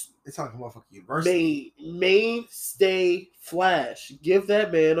 It's talking about fucking university. Mainstay Flash. Give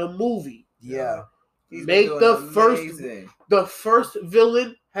that man a movie. Yeah. He's Make been the doing first- amazing. The first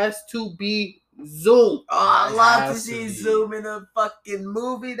villain has to be Zoom. Oh, I It love to has to see be. Zoom in a fucking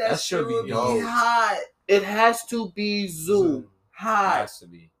movie. That, That should be would be dope. hot. It has to be Zoom. Hot. Has to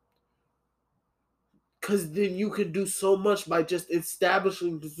be. Because then you can do so much by just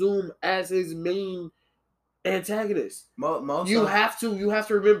establishing Zoom as his main antagonist. Most You of- have to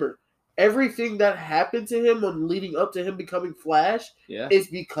remember everything that happened to him on leading up to him becoming Flash yeah. is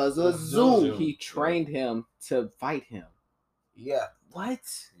because of Zoom. He trained him to fight him. Yeah. What?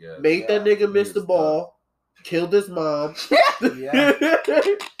 Yeah. Made that nigga miss He the was ball, killed his mom. Yeah.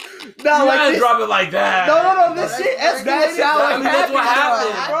 No, You like gotta this, drop it like that. no. This That's- shit that's escalated. how it I mean, that's what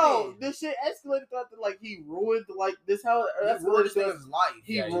happened. Bro, this shit escalated to like he ruined like this how it That's escalated to his life.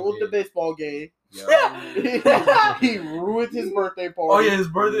 he Yeah, he ruined the did. baseball game. Yeah. He ruined his birthday party. Oh yeah, his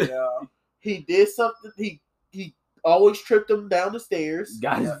birthday. Yeah. He did something. He always tripped him down the stairs.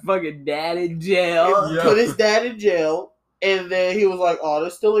 Got his fucking dad in jail. Yeah. Put his dad in jail. And then he was like, "Oh,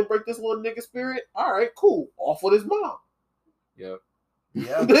 this still ain't break this little nigga spirit. All right, cool. Off with his mom." Yep.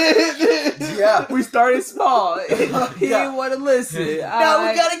 Yeah. yeah. We started small. He Yeah. didn't want to listen. Now we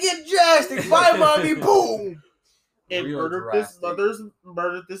Alright. gotta get drastic. Bye, mommy. Boom. And Real murdered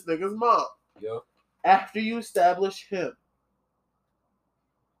this nigga's mom. Yep. After you establish him,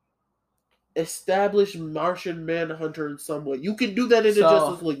 establish Martian Manhunter in some way. You can do that in the So-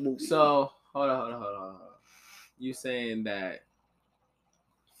 Justice League movie. So hold on. You saying that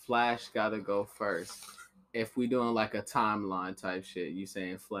Flash gotta go first? If we doing like a timeline type shit, you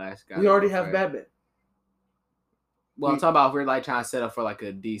saying Flash gotta we already go have first? Batman. Well, I'm talking about if we're like trying to set up for like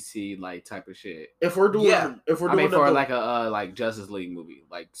a DC like type of shit. If we're doing, Yeah. For like a like Justice League movie,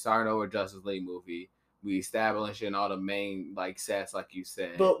 like starting over Justice League movie, we establishing all the main like sets, like you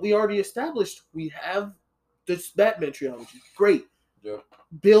said. But we already established we have this Batman trilogy. Great. Yep.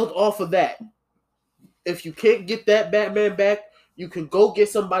 Build off of that. If you can't get that Batman back, you can go get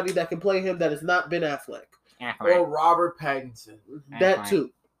somebody that can play him that has not been Affleck. Or Robert Pattinson. That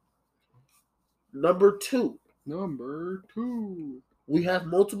too. Number two. We have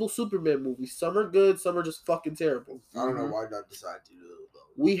multiple Superman movies. Some are good, some are just fucking terrible. I don't know why not decide to do it though.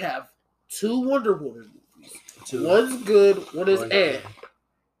 We have 2 Wonder Woman movies. 2. One's good, one is eh.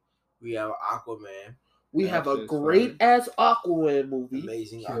 We have Aquaman. We have a great ass Aquaman movie.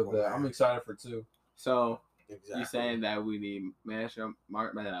 Amazing Killed Aquaman. that. I'm excited for 2. So Exactly. you saying that we need Martian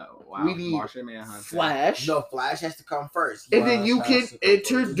Manhunter? Flash. No, Flash has to come first. And then you Flash can has to come first.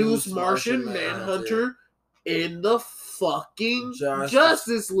 introduce Martian Manhunter in the fucking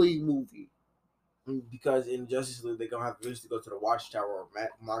Justice League movie. Because in Justice League, they're going to have to go to the Watchtower where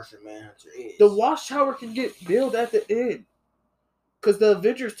Martian Manhunter is. The Watchtower can get built at the end. Because the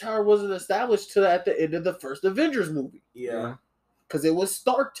Avengers Tower wasn't established till at the end of the first Avengers movie. Yeah. Because it was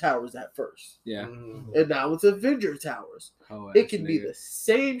Stark Towers at first. Yeah. Mm-hmm. And now it's Avenger Towers. It can be the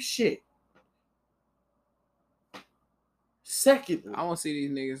same shit. Secondly, I want to see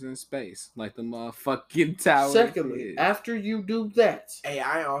these niggas in space, like the motherfucking tower. Secondly, after you do that, Hey,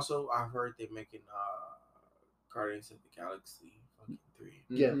 I've heard they're making Guardians of the Galaxy 3.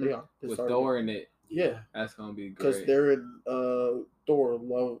 Yeah, they are. With Thor in it. Yeah, that's gonna be great. Because they're in Thor,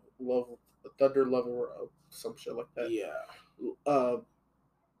 Love, Thunder, Love, or some shit like that. Yeah.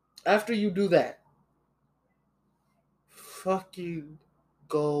 After you do that, fucking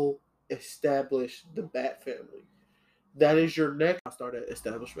go establish the Bat Family. That is your next. I'll start at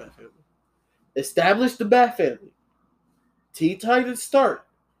establish Bat Family. Establish the Bat Family. Teen Titans start.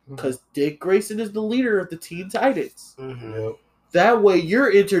 Because Dick Grayson is the leader of the Teen Titans. Mm-hmm. Yep. That way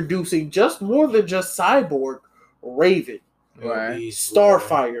you're introducing just more than just Cyborg, Raven, Right.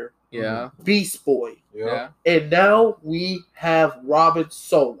 Starfire, Yeah. Beast Boy. Yeah. And now we have Robin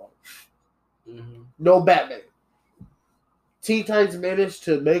solo. Mm-hmm. No Batman. Teen Titans managed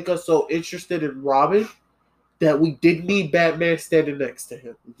to make us so interested in Robin that we didn't need Batman standing next to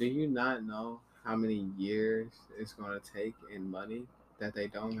him. Do you not know how many years it's going to take in money that they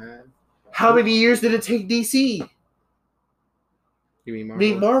don't have? How many years did it take DC? You mean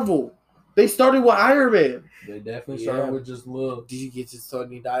Marvel? Marvel. They started with Iron Man. They definitely started with just love. Did you get to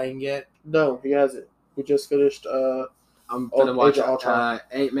Tony dying yet? No, he hasn't. We just finished I'm gonna watch Age of Ultron.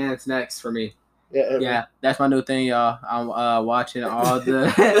 8 Man's next for me. Yeah, that's my new thing, y'all. I'm watching all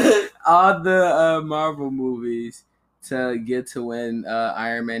the all the Marvel movies to get to when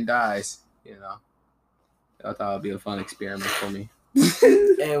Iron Man dies. You know, I thought it'd be a fun experiment for me.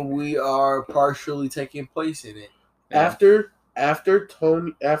 And we are partially taking place in it. After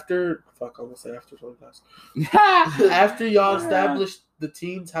Tony dies. After y'all established the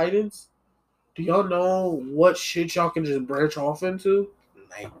Teen Titans, do y'all know what shit y'all can just branch off into?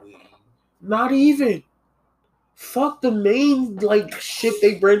 Nightwing. Not even. Fuck the main shit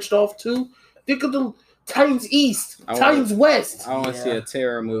they branched off to. Think of the Titans East, Titans West. I want to see a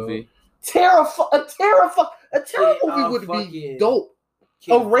Terror movie. A Terror movie would be dope.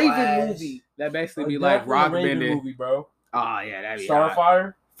 A Raven movie. That basically be like Rock Bender movie, bro. Oh yeah, that'd be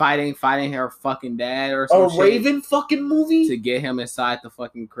Starfire. Fighting her fucking dad or some shit. A Raven fucking movie to get him inside the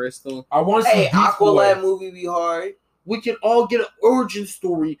fucking crystal. I want to see Aqualad movie be hard. We can all get an origin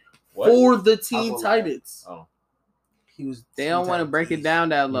story for the Teen Titans. Oh, they don't want to break it down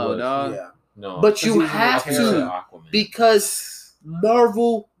that low, dog. Yeah. No, but you have to because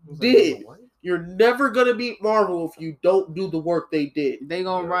Marvel did. You're never gonna beat Marvel if you don't do the work they did. They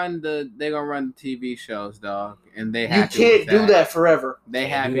gonna run the TV shows, dog, and they you can't do that forever. They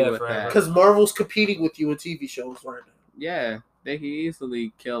happy with that because Marvel's competing with you in TV shows right now. Yeah, they can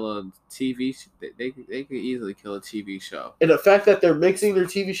easily kill a TV. They can easily kill a TV show. And the fact that they're mixing their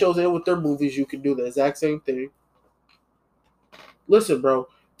TV shows in with their movies, you can do the exact same thing. Listen, bro,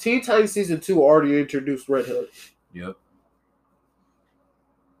 Teen Titans Season 2 already introduced Red Hood. Yep.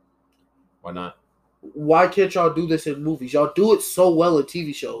 Why not? Why can't y'all do this in movies? Y'all do it so well in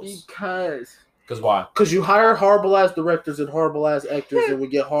TV shows. Because why? Because you hire horrible ass directors and horrible ass actors, and we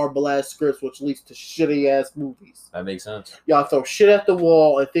get horrible ass scripts, which leads to shitty ass movies. That makes sense. Y'all throw shit at the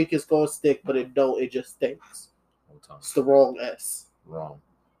wall and think it's gonna stick, but it don't. It just stinks. It's the wrong S. Wrong.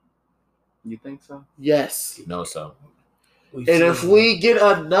 You think so? Yes. No, so. And if we get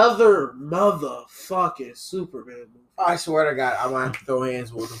another motherfucking Superman movie, I swear to God, I'm gonna have to throw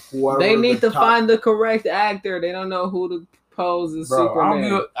hands with him. They need to find the correct actor. They don't know who to pose as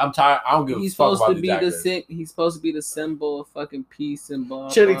Superman. I'm tired. I don't give a fuck about these actors. He's supposed to be the symbol of fucking peace and blah.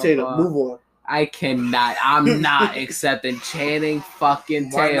 Channing blah, Tatum, blah. move on. I cannot. I'm not accepting Channing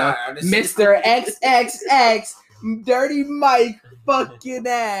fucking Tatum, Mr. XXX, Dirty Mike, fucking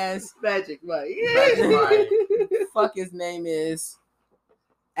ass, Magic Mike. fuck his name is,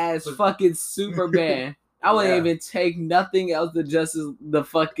 as fucking Superman. I wouldn't even take nothing else that just the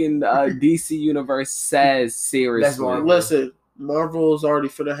fucking DC universe says seriously. Listen, Marvel's already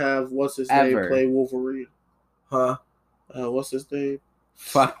finna have what's his name play Wolverine. Huh? What's his name?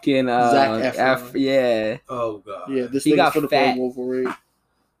 Fucking Zac Efron. yeah. Oh god. Yeah, this He nigga's got finna fat. play Wolverine.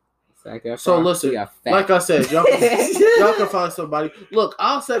 Zac Efron, So listen, he got fat. like I said, y'all can find somebody. Look,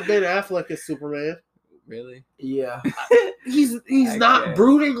 I'll accept Ben Affleck as Superman. Really? Yeah. He's I not guess.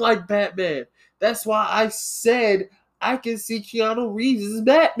 brooding like Batman. That's why I said I can see Keanu Reeves as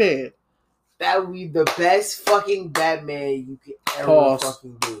Batman. That would be the best fucking Batman you could ever Pause.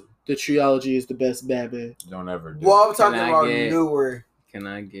 fucking do. The trilogy is the best Batman. Don't ever do. Well, I'm Can talking I about get- newer. Can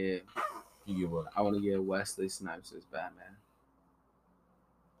I get? You get what? I want to get Wesley Snipes as Batman.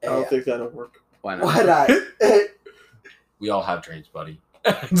 I don't think that'll work. Why not? Why not? We all have dreams, buddy.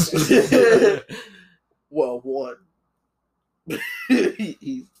 Well, one.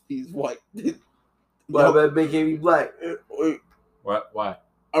 he's white. Why that make him be black? Wait, What? Why?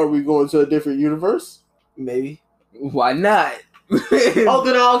 are we going to a different universe? Maybe. Why not? Oh,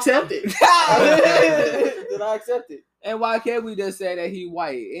 then I'll accept it. Then I accept it. And why can't we just say that he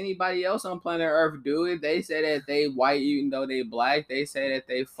white? Anybody else on planet Earth do it? They say that they white even though they black. They say that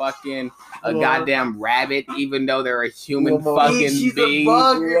they fucking a Lamar. goddamn rabbit even though they're a human Lamar. fucking She's being. a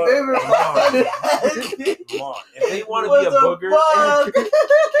bug. Remember? Come on. If they want to be a booger,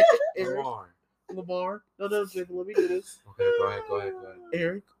 come on. Lamar. No, Jacob, let me do this. Okay, go ahead.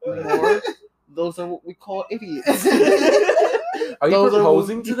 Eric, Lamar, those are what we call idiots. Are you Those are-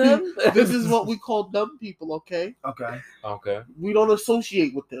 proposing to them? This is what we call dumb people, okay? Okay. Okay. We don't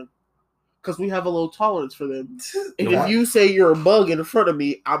associate with them because we have a low tolerance for them. And No. if you say you're a bug in front of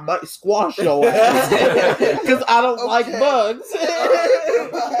me, I might squash your ass because I don't like Okay. bugs.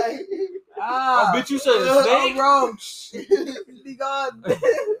 Oh, bitch, you said a snake? Wrong. Be gone.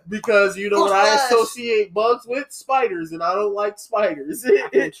 Because you know what I associate bugs with? Spiders, and I don't like spiders. I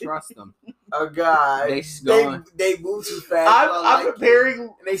can't trust them. Oh god. They going. They move too fast. I'm preparing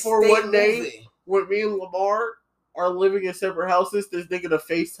And they for stay one day moving. when me and Lamar are living in separate houses. This nigga to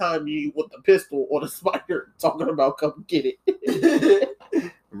FaceTime you with a pistol on a spider, talking about come get it.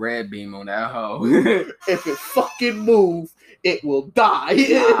 Red beam on that hoe. If it fucking move, it will die.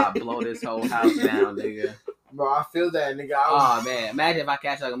 I'll blow this whole house down, nigga. Bro, I feel that, nigga. Oh man, imagine if I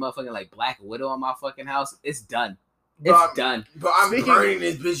catch like a motherfucking like Black Widow on my fucking house. It's done. Bro, It's done. Bro, I'm Speaking- burning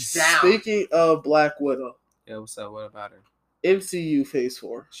this bitch down. Speaking of Black Widow, Yeah, what's up? What about her? MCU Phase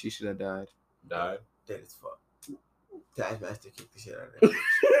 4. She should have died. Died. That is fuck. Taskmaster kicked the shit out of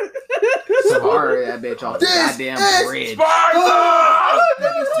that. Sorry, that bitch off the This goddamn is bridge.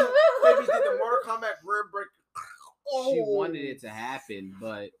 That bitch did the Mortal Kombat rib break. She wanted it to happen,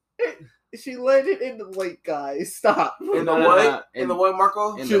 but She landed in the lake, guys. Stop. In the No, no, what? no. In the what,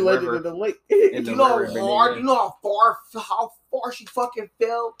 Marco? in She the landed river. in the lake. In the You know river, how hard? nigga. You know how far she fucking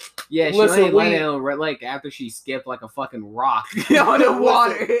fell? Yeah, she Listen, only landed in the red lake after she skipped like a fucking rock on the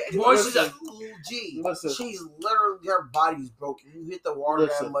water. Boy, she's Listen. a G. Listen. She's literally, her body's broken. You hit the water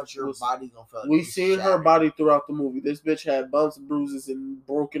Listen. that much, your Listen. body gonna feel like We it's seen her shattered. body throughout the movie. This bitch had bumps, bruises, and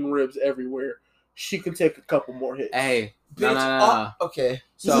broken ribs everywhere. She can take a couple more hits. Hey, Bitch, no. okay.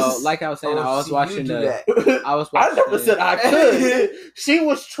 So, like I was saying, I was see, watching you do the. that. I was I watching. never said I could. She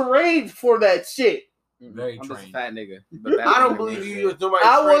was trained for that shit. Very I'm just a trained. fat nigga. But that I don't nigga believe was you. shit. Nobody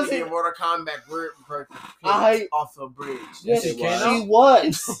I trained wasn't- to get Mortal Kombat rib break I- off a bridge. Yes, she she was.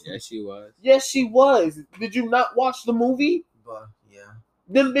 was. Yeah, she was. Yes, she was. Did you not watch the movie? But yeah.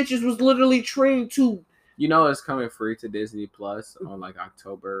 Them bitches was literally trained to. You know it's coming free to Disney Plus on like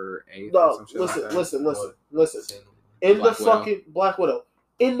October 8th or No, some shit like that. listen. In Black the Widow. fucking Black Widow,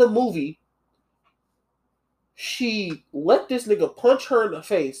 in the movie, she let this nigga punch her in the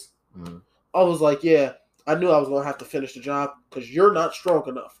face. Mhm. I was like, yeah, I knew I was gonna have to finish the job because you're not strong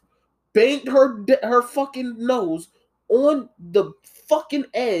enough. Banged her fucking nose on the fucking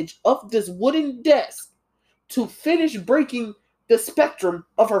edge of this wooden desk to finish breaking the spectrum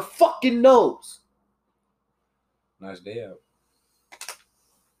of her fucking nose. Nice day out.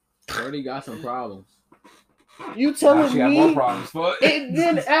 Already got some problems. You Now telling she got more me? problems, but And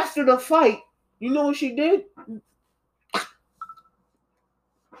then after the fight, you know what she did?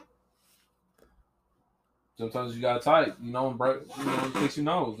 Sometimes you gotta type, fix your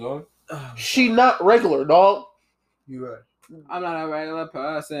nose, dog. She not regular, dog. You right. I'm not a regular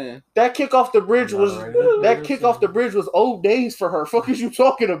person. That kick off the bridge I'm not was a regular that kick off the bridge was old days for her. Fuck is you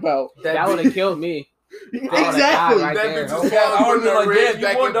talking about? That would have killed me. Exactly. Right That there. bitch was Okay, I falling would've from been the like, ridge damn,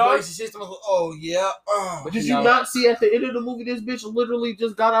 back you won, in dog. place. She was like, oh yeah. But Did you you know- not see at the end of the movie this bitch literally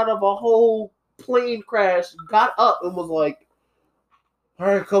just got out of a whole plane crash, got up and was like, all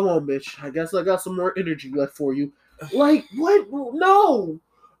right, come on, bitch. I guess I got some more energy left for you. Like, what? No.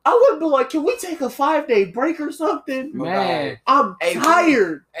 I would be like, can we take a 5-day break or something? Man, I'm Hey,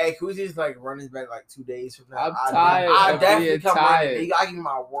 tired. Hey, can we just like run this back like 2 days from now? I'm tired I of definitely being come tired. running. I give you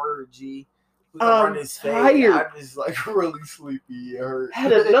my word, G. We can I'm run this tired. fade. I'm just like really sleepy. It hurt.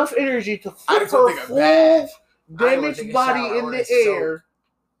 Had enough energy to I flip just want her to take a full bath. damaged body in the air,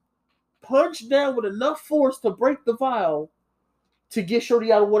 punch down with enough force to break the vial to get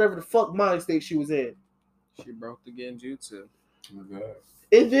Shorty out of whatever the fuck mind state she was in. she broke the genjutsu.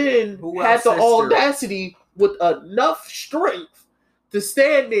 And then Who had else, the sister? audacity with enough strength to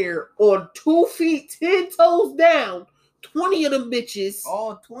stand there on 2 feet, 10 toes down, 20 of them bitches,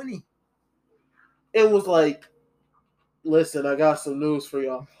 All 20. and was like, listen, I got some news for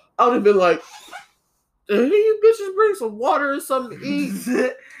y'all. I would have been like, hey, you bitches bring some water and something to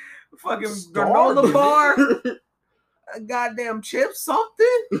eat. Fucking Starving. granola bar. A goddamn chip,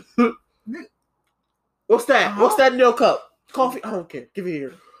 something. What's that? Uh-huh. What's that in your cup? Coffee? I don't care. Give it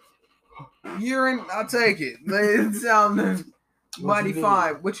here. Urine, I'll take it. It sounds mighty you need?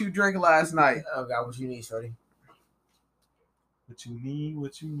 fine. What you drank last night? Oh God, what you need, shorty? What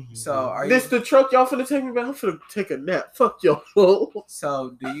you need? So are This you? the truck y'all finna take me back? I'm finna take a nap. Fuck y'all.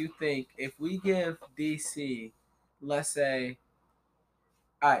 So, do you think if we give DC, let's say,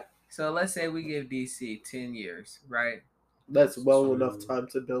 all right, so let's say we give DC 10 years, right? That's well True. enough time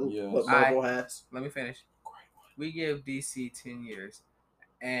to build Yes. what Marvel has. Let me finish. We give DC 10 years,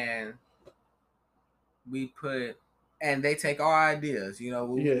 and and they take our ideas,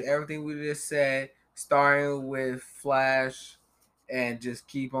 Yeah. everything we just said, starting with Flash, and just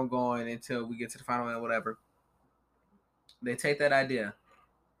keep on going until we get to the final one or whatever. They take that idea.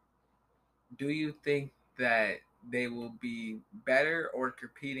 Do you think that they will be better or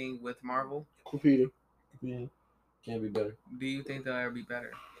competing with Marvel? Competing. Yeah. Can't be better. Do you think they'll ever be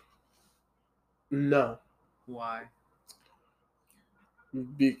better? No. Why?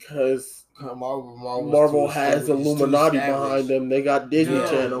 Because Marvel has Illuminati behind them. They got Disney Dude,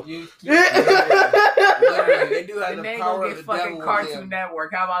 Channel. you Literally, they do have then the they power gonna of get the devil fucking with Cartoon them.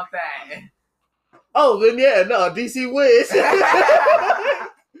 Network. How about that? Oh, then yeah, no, DC wins.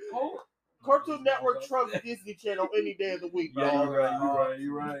 Cartoon Network trumps Disney Channel any day of the week. Yeah, dog.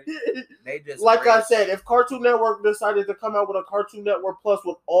 you're right. They just Like I rich. said, if Cartoon Network decided to come out with a Cartoon Network Plus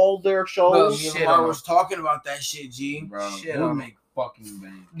with all their Bro, shows, me and shit Mar on was talking about that shit, G. Bro, Shit they would on make fucking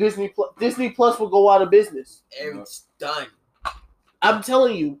bank. Disney Plus will go out of business. It's done. I'm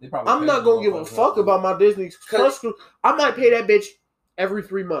telling you, They probably I'm pay not gonna give a motherfuckers fuck up. about my Disney Plus. I might pay that bitch every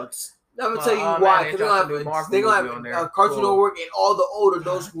 3 months. I'm gonna tell you man, why. they Because dropped the they're new Marvel gonna movie on have there. Cartoon Cool. Network and all the old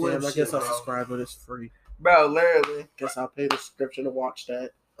Adult Swim Damn, I shit, guess I'll bro. subscribe, but it's free. Bro, literally. Guess I'll pay the subscription to watch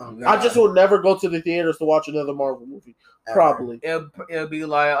that. Oh, I just will never go to the theaters to watch another Marvel movie. Probably. It'll be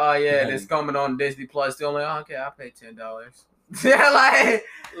like, oh yeah, it's coming on Disney Plus. Still like, okay, I'll pay $10. Yeah, like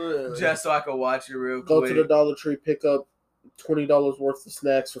Literally. just so I can watch it real Go quick. to the Dollar Tree, pick up $20 worth of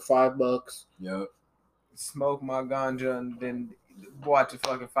snacks for $5. Yep. Smoke my ganja and then watch a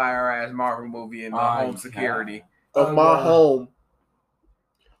fucking fire ass Marvel movie in my home security. Of my home.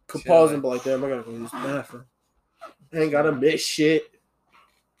 Could Chill. pause and be like, damn, I gotta go use the bathroom. Ain't gotta miss shit.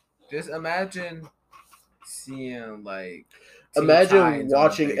 Just imagine seeing like. Teen Imagine Titans on the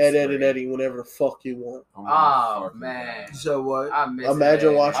watching big Ed, Ed, and screen. Eddie whenever the fuck you want. Oh man, So what? I miss Imagine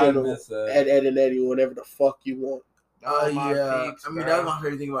it. watching I miss that. Ed, Ed, and Eddie whenever the fuck you want. Oh, my yeah. peeps, I mean, bro. that was my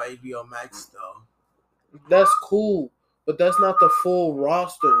favorite thing about HBO Max, though. That's cool, but that's not the full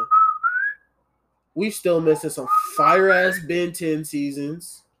roster. We still missing some fire ass Ben 10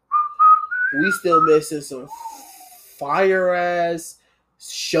 seasons. We still missing some fire ass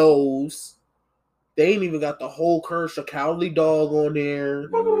shows. They ain't even got the whole Kershaw Cowley dog on there.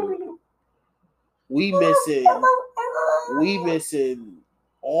 We missing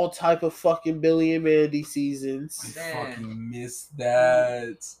all type of fucking Billy and Mandy seasons. I fucking miss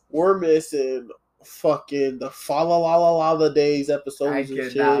that. We're missing fucking the Fa La La La La the Days I episodes and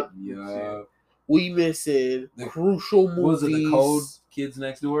could shit. not. Yeah. We missing The- crucial What was movies. it? The Code Kids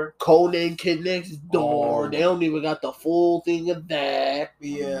Next Door? Conan Kid Next Door. Oh. They don't even got the full thing of that.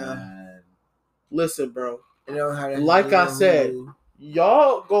 Yeah. Man. Listen, bro. They don't have that Like I Hulu. said,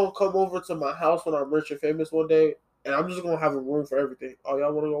 y'all gonna come over to my house when I'm rich and famous one day, and I'm just gonna have a room for everything. Oh,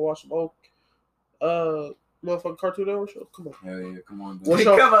 y'all want to go watch some motherfucking Cartoon Network show? Come on. Hell yeah, come on. What Dude.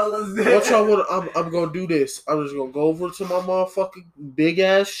 y'all, Come on, let's do what it. y'all want? I'm gonna do this. I'm just gonna go over to my motherfucking big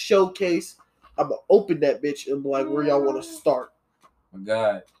ass showcase. I'm gonna open that bitch and be like, where y'all want to start? Oh my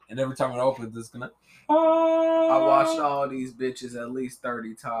God. And every time it opens, it's gonna. I watched all these bitches at least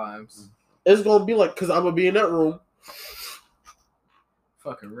 30 times. It's gonna be like, cause I'm gonna be in that room.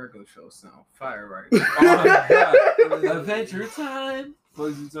 Fucking regular show sound fire right Oh now. my God. Adventure time. What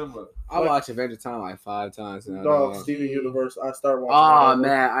is you talking about? I watch Adventure Time like 5 times now. Dog, dog. Steven Universe. I started watching. Oh that.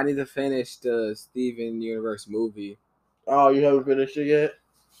 man, I need to finish the Steven Universe movie. Oh, you haven't finished it yet?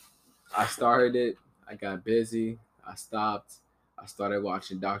 I started it. I got busy. I stopped. I started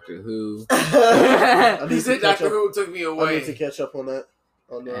watching Doctor Who. I He need to said catch Doctor up. Who took me I away. need to catch up on that.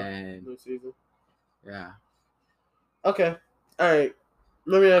 On the And new season. yeah, Okay. All right.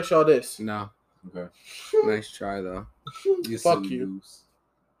 Let me ask y'all this. no, Okay. nice try though. You Fuck silly you. goose.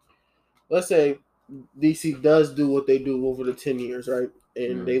 Let's say DC does do what they do over the 10 years, right?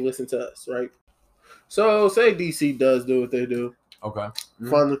 And Mhm. they listen to us, right? So say DC does do what they do. Okay.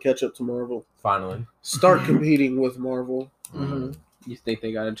 Finally catch up to Marvel. Finally. Start competing with Marvel. Mm-hmm. You think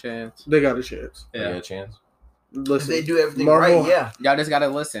they got a chance? They got a chance. Yeah. A chance. If Listen, they do everything Marvel, right, yeah. Y'all just gotta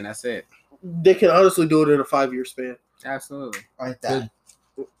listen. That's it. they can honestly do it in a 5-year span. Absolutely. Like that.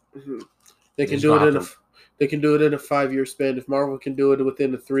 Mhm. They can Just do it gonna in a. have They can do it in a 5-year span. If Marvel can do it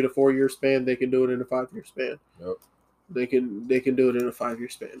within a 3 to 4 year span, they can do it in a 5-year span. Yep. They can do it in a 5-year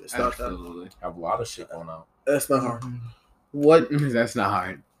span. It's not that. Absolutely. Have a lot of shit going on. That's not hard. Mhm. That's not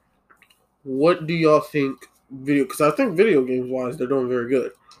hard. What do y'all think video? Because I think video games wise, they're doing very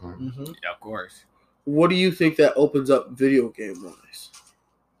good. Mhm. Yeah, of course. What do you think that opens up video game wise?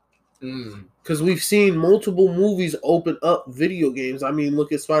 Mm. Because we've seen multiple movies open up video games. I mean,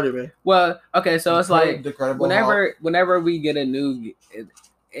 look at Spider-Man. Well, okay, so it's like The Incredible Hulk. whenever we get a new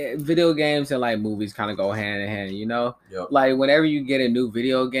video games and like movies kind of go hand in hand, you know. Yep. Like whenever you get a new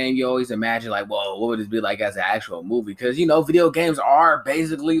video game, you always imagine like, whoa, what would this be like as an actual movie? Because you know, video games are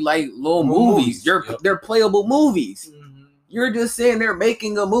basically like little movies. They're playable movies. Mhm. You're just sitting there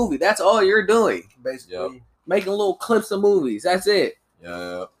making a movie. That's all you're doing. Basically. Making little clips of movies. That's it.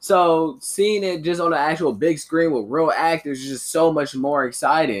 Yeah. So seeing it just on the actual big screen with real actors is just so much more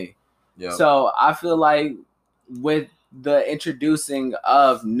exciting. Yeah. So I feel like with the introducing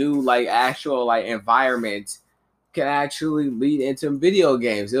of new like actual like environments can actually lead into video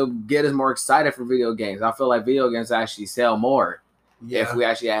games. It'll get us more excited for video games. I feel like video games actually sell more if we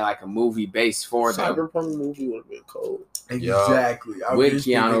actually had like a movie based for them. Cyberpunk movie would have been cold. Exactly. I was With just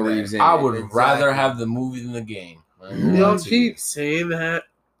thinking Keanu that. Reeves in I it. would Exactly. rather have the movie than the game. I ain't gonna lie Y'all to keep you. saying that,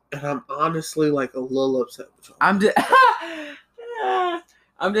 and I'm honestly like a little upset with y'all.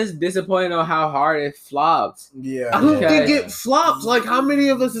 I'm just disappointed on how hard it flopped. Yeah. I don't think Okay. it flopped. Like, how many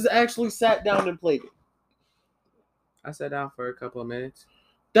of us has actually sat down and played it? I sat down for a couple of minutes.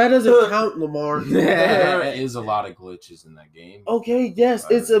 That doesn't count, Lamar. There is a lot of glitches in that game. Okay, yes,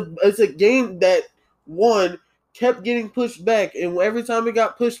 it's a game that one kept getting pushed back, and every time it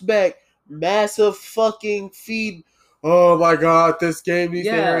got pushed back, massive fucking feed. Oh my god, this game needs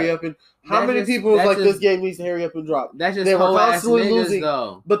to hurry up and. How many people was like, this game needs to hurry up and drop? That's just They were whole ass constantly niggas losing,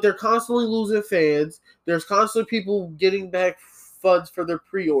 though. but they're constantly losing fans. There's constantly people getting back funds for their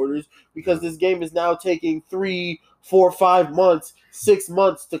pre-orders because this game is now taking 3, 4, 5 months, 6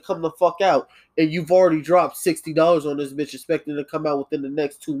 months to come the fuck out, and you've already dropped $60 on this bitch, expecting to come out within the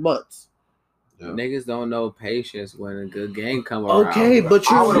next 2 months. Yeah. Niggas don't know patience when a good game come around. Okay, but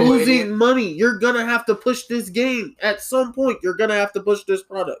I you're would've losing waited. money. You're gonna have to push this game at some point. You're gonna have to push this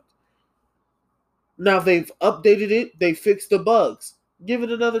product. Now they've updated it. They fixed the bugs. Give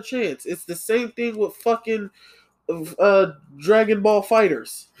it another chance. It's the same thing with fucking Dragon Ball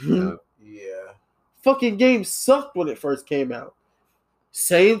Fighters. Yeah. Yeah. Fucking game sucked when it first came out.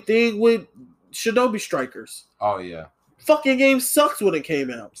 Same thing with Shinobi Strikers. Oh yeah. Fucking game sucks when it came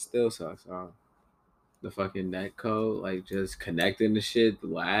out. Still sucks, huh? The fucking net code, like just connecting the shit, the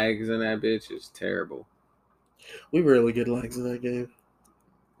lags in that bitch is terrible. We rarely get lags in that game.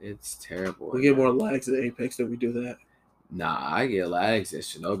 It's terrible. We get more lags in Apex than we do that. Nah, I get lags in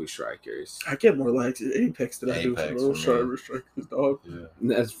Shinobi Strikers. I get more lags in Apex than I do Apex from for me. Shinobi Strikers, dog. Yeah.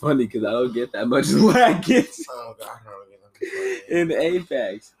 That's funny because I don't get that much lag Oh god, I don't get them. in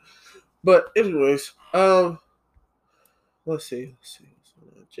Apex. But anyways, let's see. What's on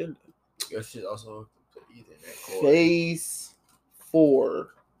the agenda? Your shit also put Ethernet cord. Phase 4.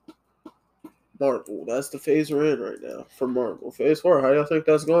 Marvel. That's the phase we're in right now for Marvel. Phase 4. How y'all think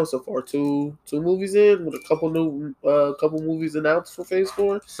that's going so far? Two movies in with a couple movies announced for phase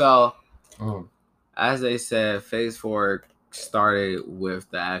 4. So, as they said, phase 4 started with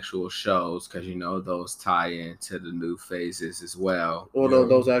the actual shows because those tie into the new phases as well. Well, no,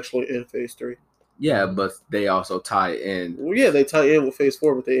 those actually in phase 3. Yeah, but they also tie in. Well, yeah, they tie in with phase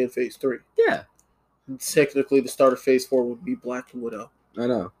 4, but they in phase 3. Yeah, Technically, the start of phase 4 would be Black Widow. I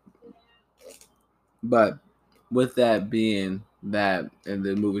know. But with that being that, and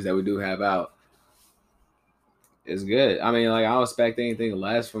the movies that we do have out, it's good. I mean, like, I don't expect anything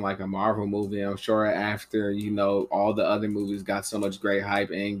less from like a Marvel movie. I'm sure after all the other movies got so much great hype,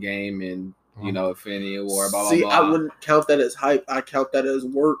 Endgame and Infinity War, blah blah blah. I wouldn't count that as hype. I count that as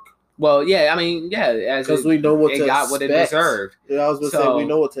work. Well, yeah, I mean, yeah, because we know what it to got expect. what it deserved. Yeah, I was gonna say we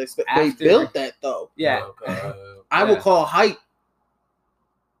know what to expect. They built that though. Yeah, I would call hype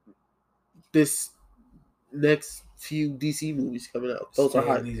this next few DC movies coming out. Those are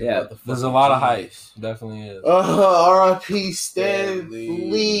hype. Yeah, there's a lot of hype. Definitely is. R.I.P. Stan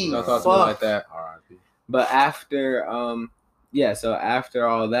Lee. Don't talk to me like that. R.I.P. But after so after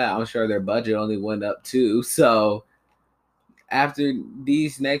all that, I'm sure their budget only went up too. So after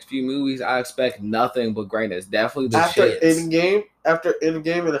these next few movies, I expect nothing but greatness. Definitely the shits. After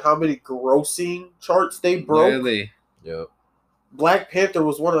Endgame and how many grossing charts they broke. Really? Yep. Black Panther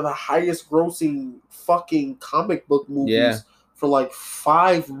was one of the highest grossing fucking comic book movies for like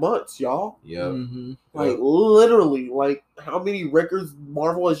 5 months, y'all. Yep. Mm-hmm. Like literally, like how many records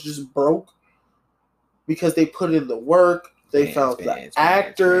Marvel has just broke because they put in the work. They found the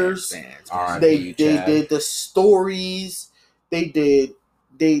actors. They did the stories. They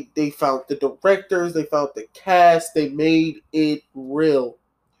found the directors. They found the cast. They made it real.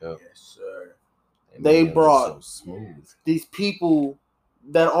 Yep. Yes, sir. They brought so smooth. These people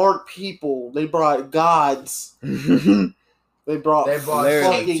that aren't people. They brought gods. They brought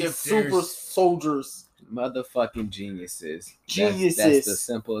fucking super soldiers. Motherfucking geniuses. Geniuses. That's the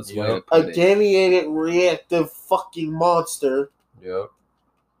simplest way to put it. A animated reactive fucking monster. Yep.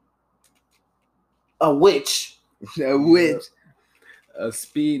 A witch. A witch. A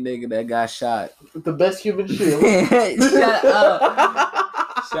speed nigga that got shot. The best human shield. Shut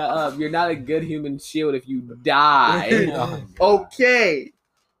up. Shut up. You're not a good human shield if you die. Okay.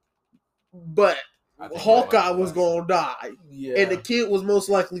 But Hawkeye was going to die. Yeah. And the kid was most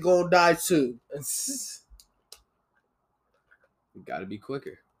likely going to die too. You got to be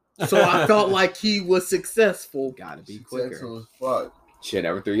quicker. So I felt like he was successful. Got to be quicker. Fuck. Shit,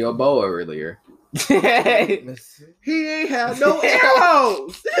 ever threw your bow earlier. He ain't had no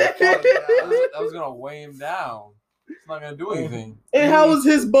arrows. That was gonna weigh him down. It's not gonna do anything. And how is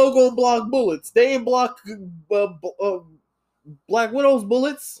his bow gonna block bullets? They ain't block Black Widow's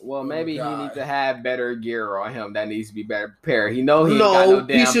bullets. Well, maybe he needs to have better gear on him. That needs to be better prepared. He know he ain't got no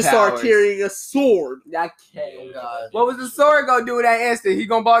damn he should start carrying a sword. I can't. What was the sword gonna do in that instant? He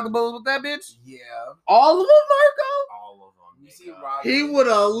gonna block the bullets with that bitch? Yeah. All of them, Marco? All of them. You see he would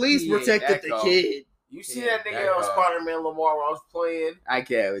have at least protected the kid. You see that nigga on Spider-Man Lamar when I was playing? I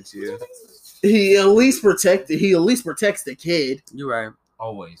can't with you. He at least protects the kid. You're right.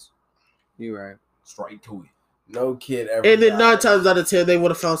 Always. You're right. Straight to it. No kid ever. And then 9 times out of 10, they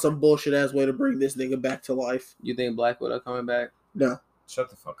would have found some bullshit ass way to bring this nigga back to life. You think Black Widow coming back? No. Shut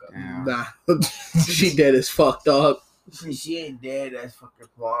the fuck up. Yeah. Nah. She dead as fuck, dog. She ain't dead. That's fucking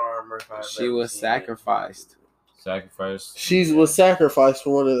plot armor. She was sacrificed. She was sacrificed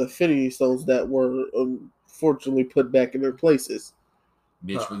for one of the Infinity Stones that were unfortunately put back in their places.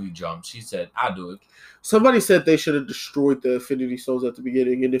 Bitch really jumped. She said, I'll do it. Somebody said they should have destroyed the Infinity Stones at the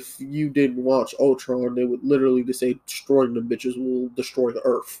beginning, and if you didn't watch Ultron, they would literally just say destroying them bitches will destroy the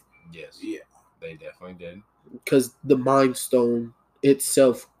Earth. Yes. Yeah. They definitely did. Because the Mind Stone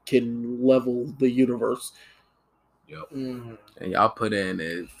itself can level the universe. Yep. And y'all put in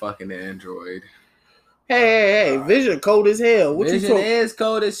a fucking android. Hey, Vision cold as hell. Vision is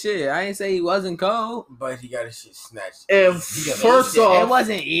cold as shit. I ain't say he wasn't cold. But he got his shit snatched. And first off, it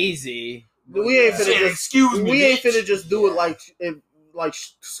wasn't easy. We ain't finna just do it like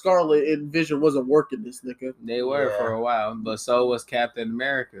Scarlet and Vision wasn't working this nigga. They were for a while, but so was Captain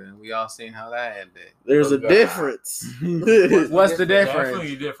America, and we all seen how that ended. There's a difference. What's the difference?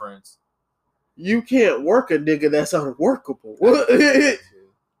 Definitely a difference. You can't work a nigga that's unworkable.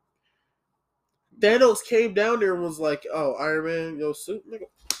 Thanos came down there and was like, "Oh, Iron Man, yo suit, nigga."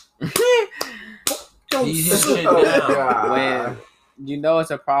 When you know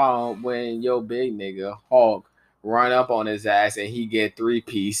it's a problem when your big nigga Hulk run up on his ass and he get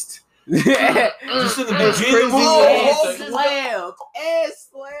 3-pieced. Just in the It's beginning, crazy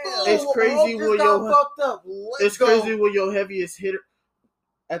It's crazy when it's crazy when your heaviest hitter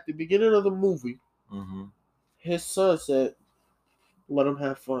at the beginning of the movie. Mm-hmm. His son said, "Let him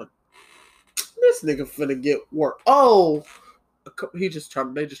have fun." This nigga finna get work. Oh, they just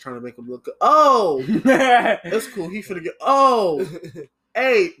trying to make him look good. Oh, that's cool. He finna get. Oh,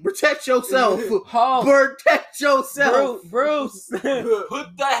 hey, protect yourself. Protect yourself, Bruce. Put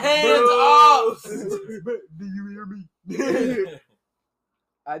the hands up. Do you hear me?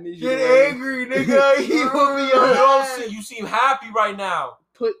 I need you Get to let me- angry, nigga. You put me on. You seem happy right now.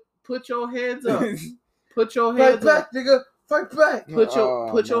 Put your hands up. Put your Fight hands up. back, nigga. Fight back. Put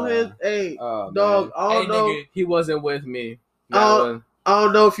your man. hands. Hey, Oh, dog. man. I don't know. Nigga. He wasn't with me. I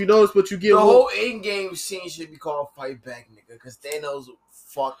don't know if you noticed, but you get The whole in-game scene should be called Fight Back, nigga, because Thanos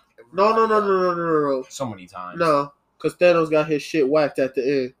fucked everybody up. No. So many times. No, because Thanos got his shit whacked at the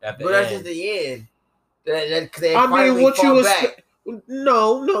end. At the But that's end. just the end. They I mean, what you fought expect? back.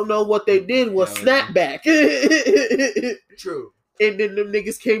 No. What they did was snap back. And True. then them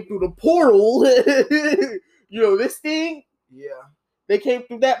niggas came through the portal. You know this thing? Yeah. They came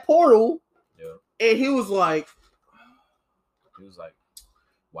through that portal. Yeah. And he was like,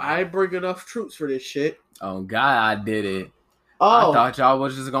 wow. I ain't bring enough troops for this shit. Oh God, I did it. Oh, I thought y'all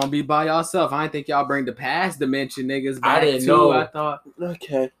was just gonna be by yourself. I didn't think y'all bring the past dimension niggas back. I didn't too. know. I thought.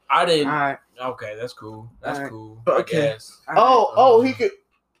 okay. I didn't. All right. Okay, that's cool. That's Alright. cool. Okay. I guess. Oh, he could.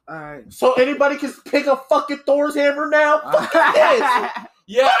 All right. So anybody can pick up fucking Thor's hammer now? Fuck this.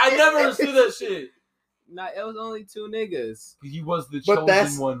 Yeah, I never understood that shit. Nah, it was only 2 niggas. He was the But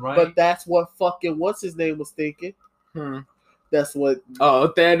chosen one, right? But that's what fucking what's his name was thinking. That's what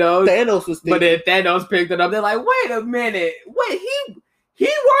Oh, Thanos. Thanos was thinking. But then Thanos picked it up. They're like, wait a minute. Wait, he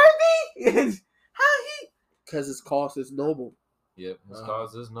worthy? How he? Because his cause is noble. Yep, his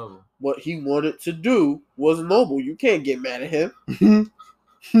cause is noble. What he wanted to do was noble. You can't get mad at him.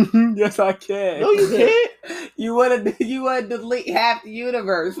 Yes, I can. No, you can't. You want to delete half the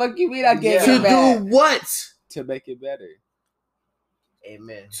universe. Fuck you mean I can't To get mad? do what? To make it better.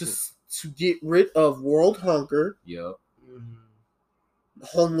 Amen. To get rid of world hunger, Yep.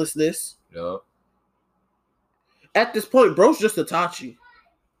 homelessness. Yep. At this point, bro's just Itachi.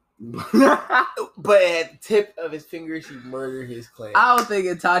 But at the tip of his fingers, he murdered his clan. I don't think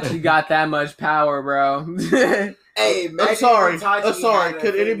Itachi got that much power, bro. Hey, I'm sorry.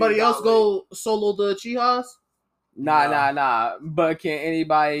 Could anybody else go solo the Chihas? Nah. But can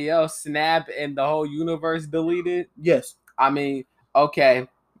anybody else snap and the whole universe deleted? Yes. I mean, okay.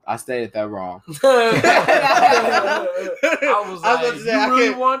 I stated that wrong. I was like, about to say, you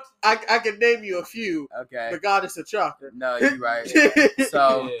really want? I can name you a few. Okay. The goddess of chakra. No, you're right.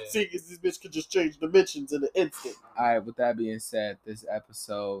 So, Yeah. see, 'cause this bitch could just change dimensions in an instant. all right, with that being said, this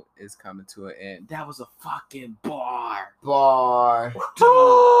episode is coming to an end. That was a fucking bar. Bar.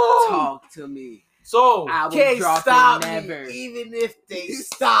 Talk to me. So, I will Can't drop stop it never. me, even if they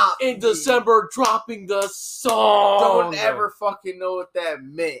stop. in me. December, dropping the song. Don't ever fucking know what that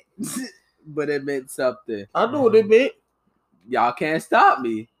meant. But it meant something. I know what it meant. Y'all can't stop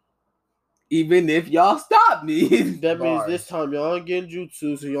me. Even if y'all stop me. That means Bars. this time y'all ain't getting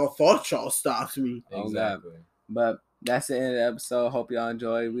jutsu, so y'all thought y'all stopped me. Exactly. But that's the end of the episode. Hope y'all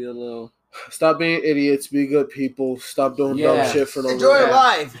enjoyed. We a little. Stop being idiots. Be good people. Stop doing Yeah. dumb shit for no Enjoy reason.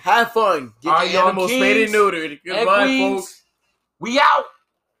 life. Have fun. Get All your y'all animals spayed and kings neutered. And Goodbye, queens, folks. we out.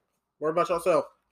 Worry about yourself.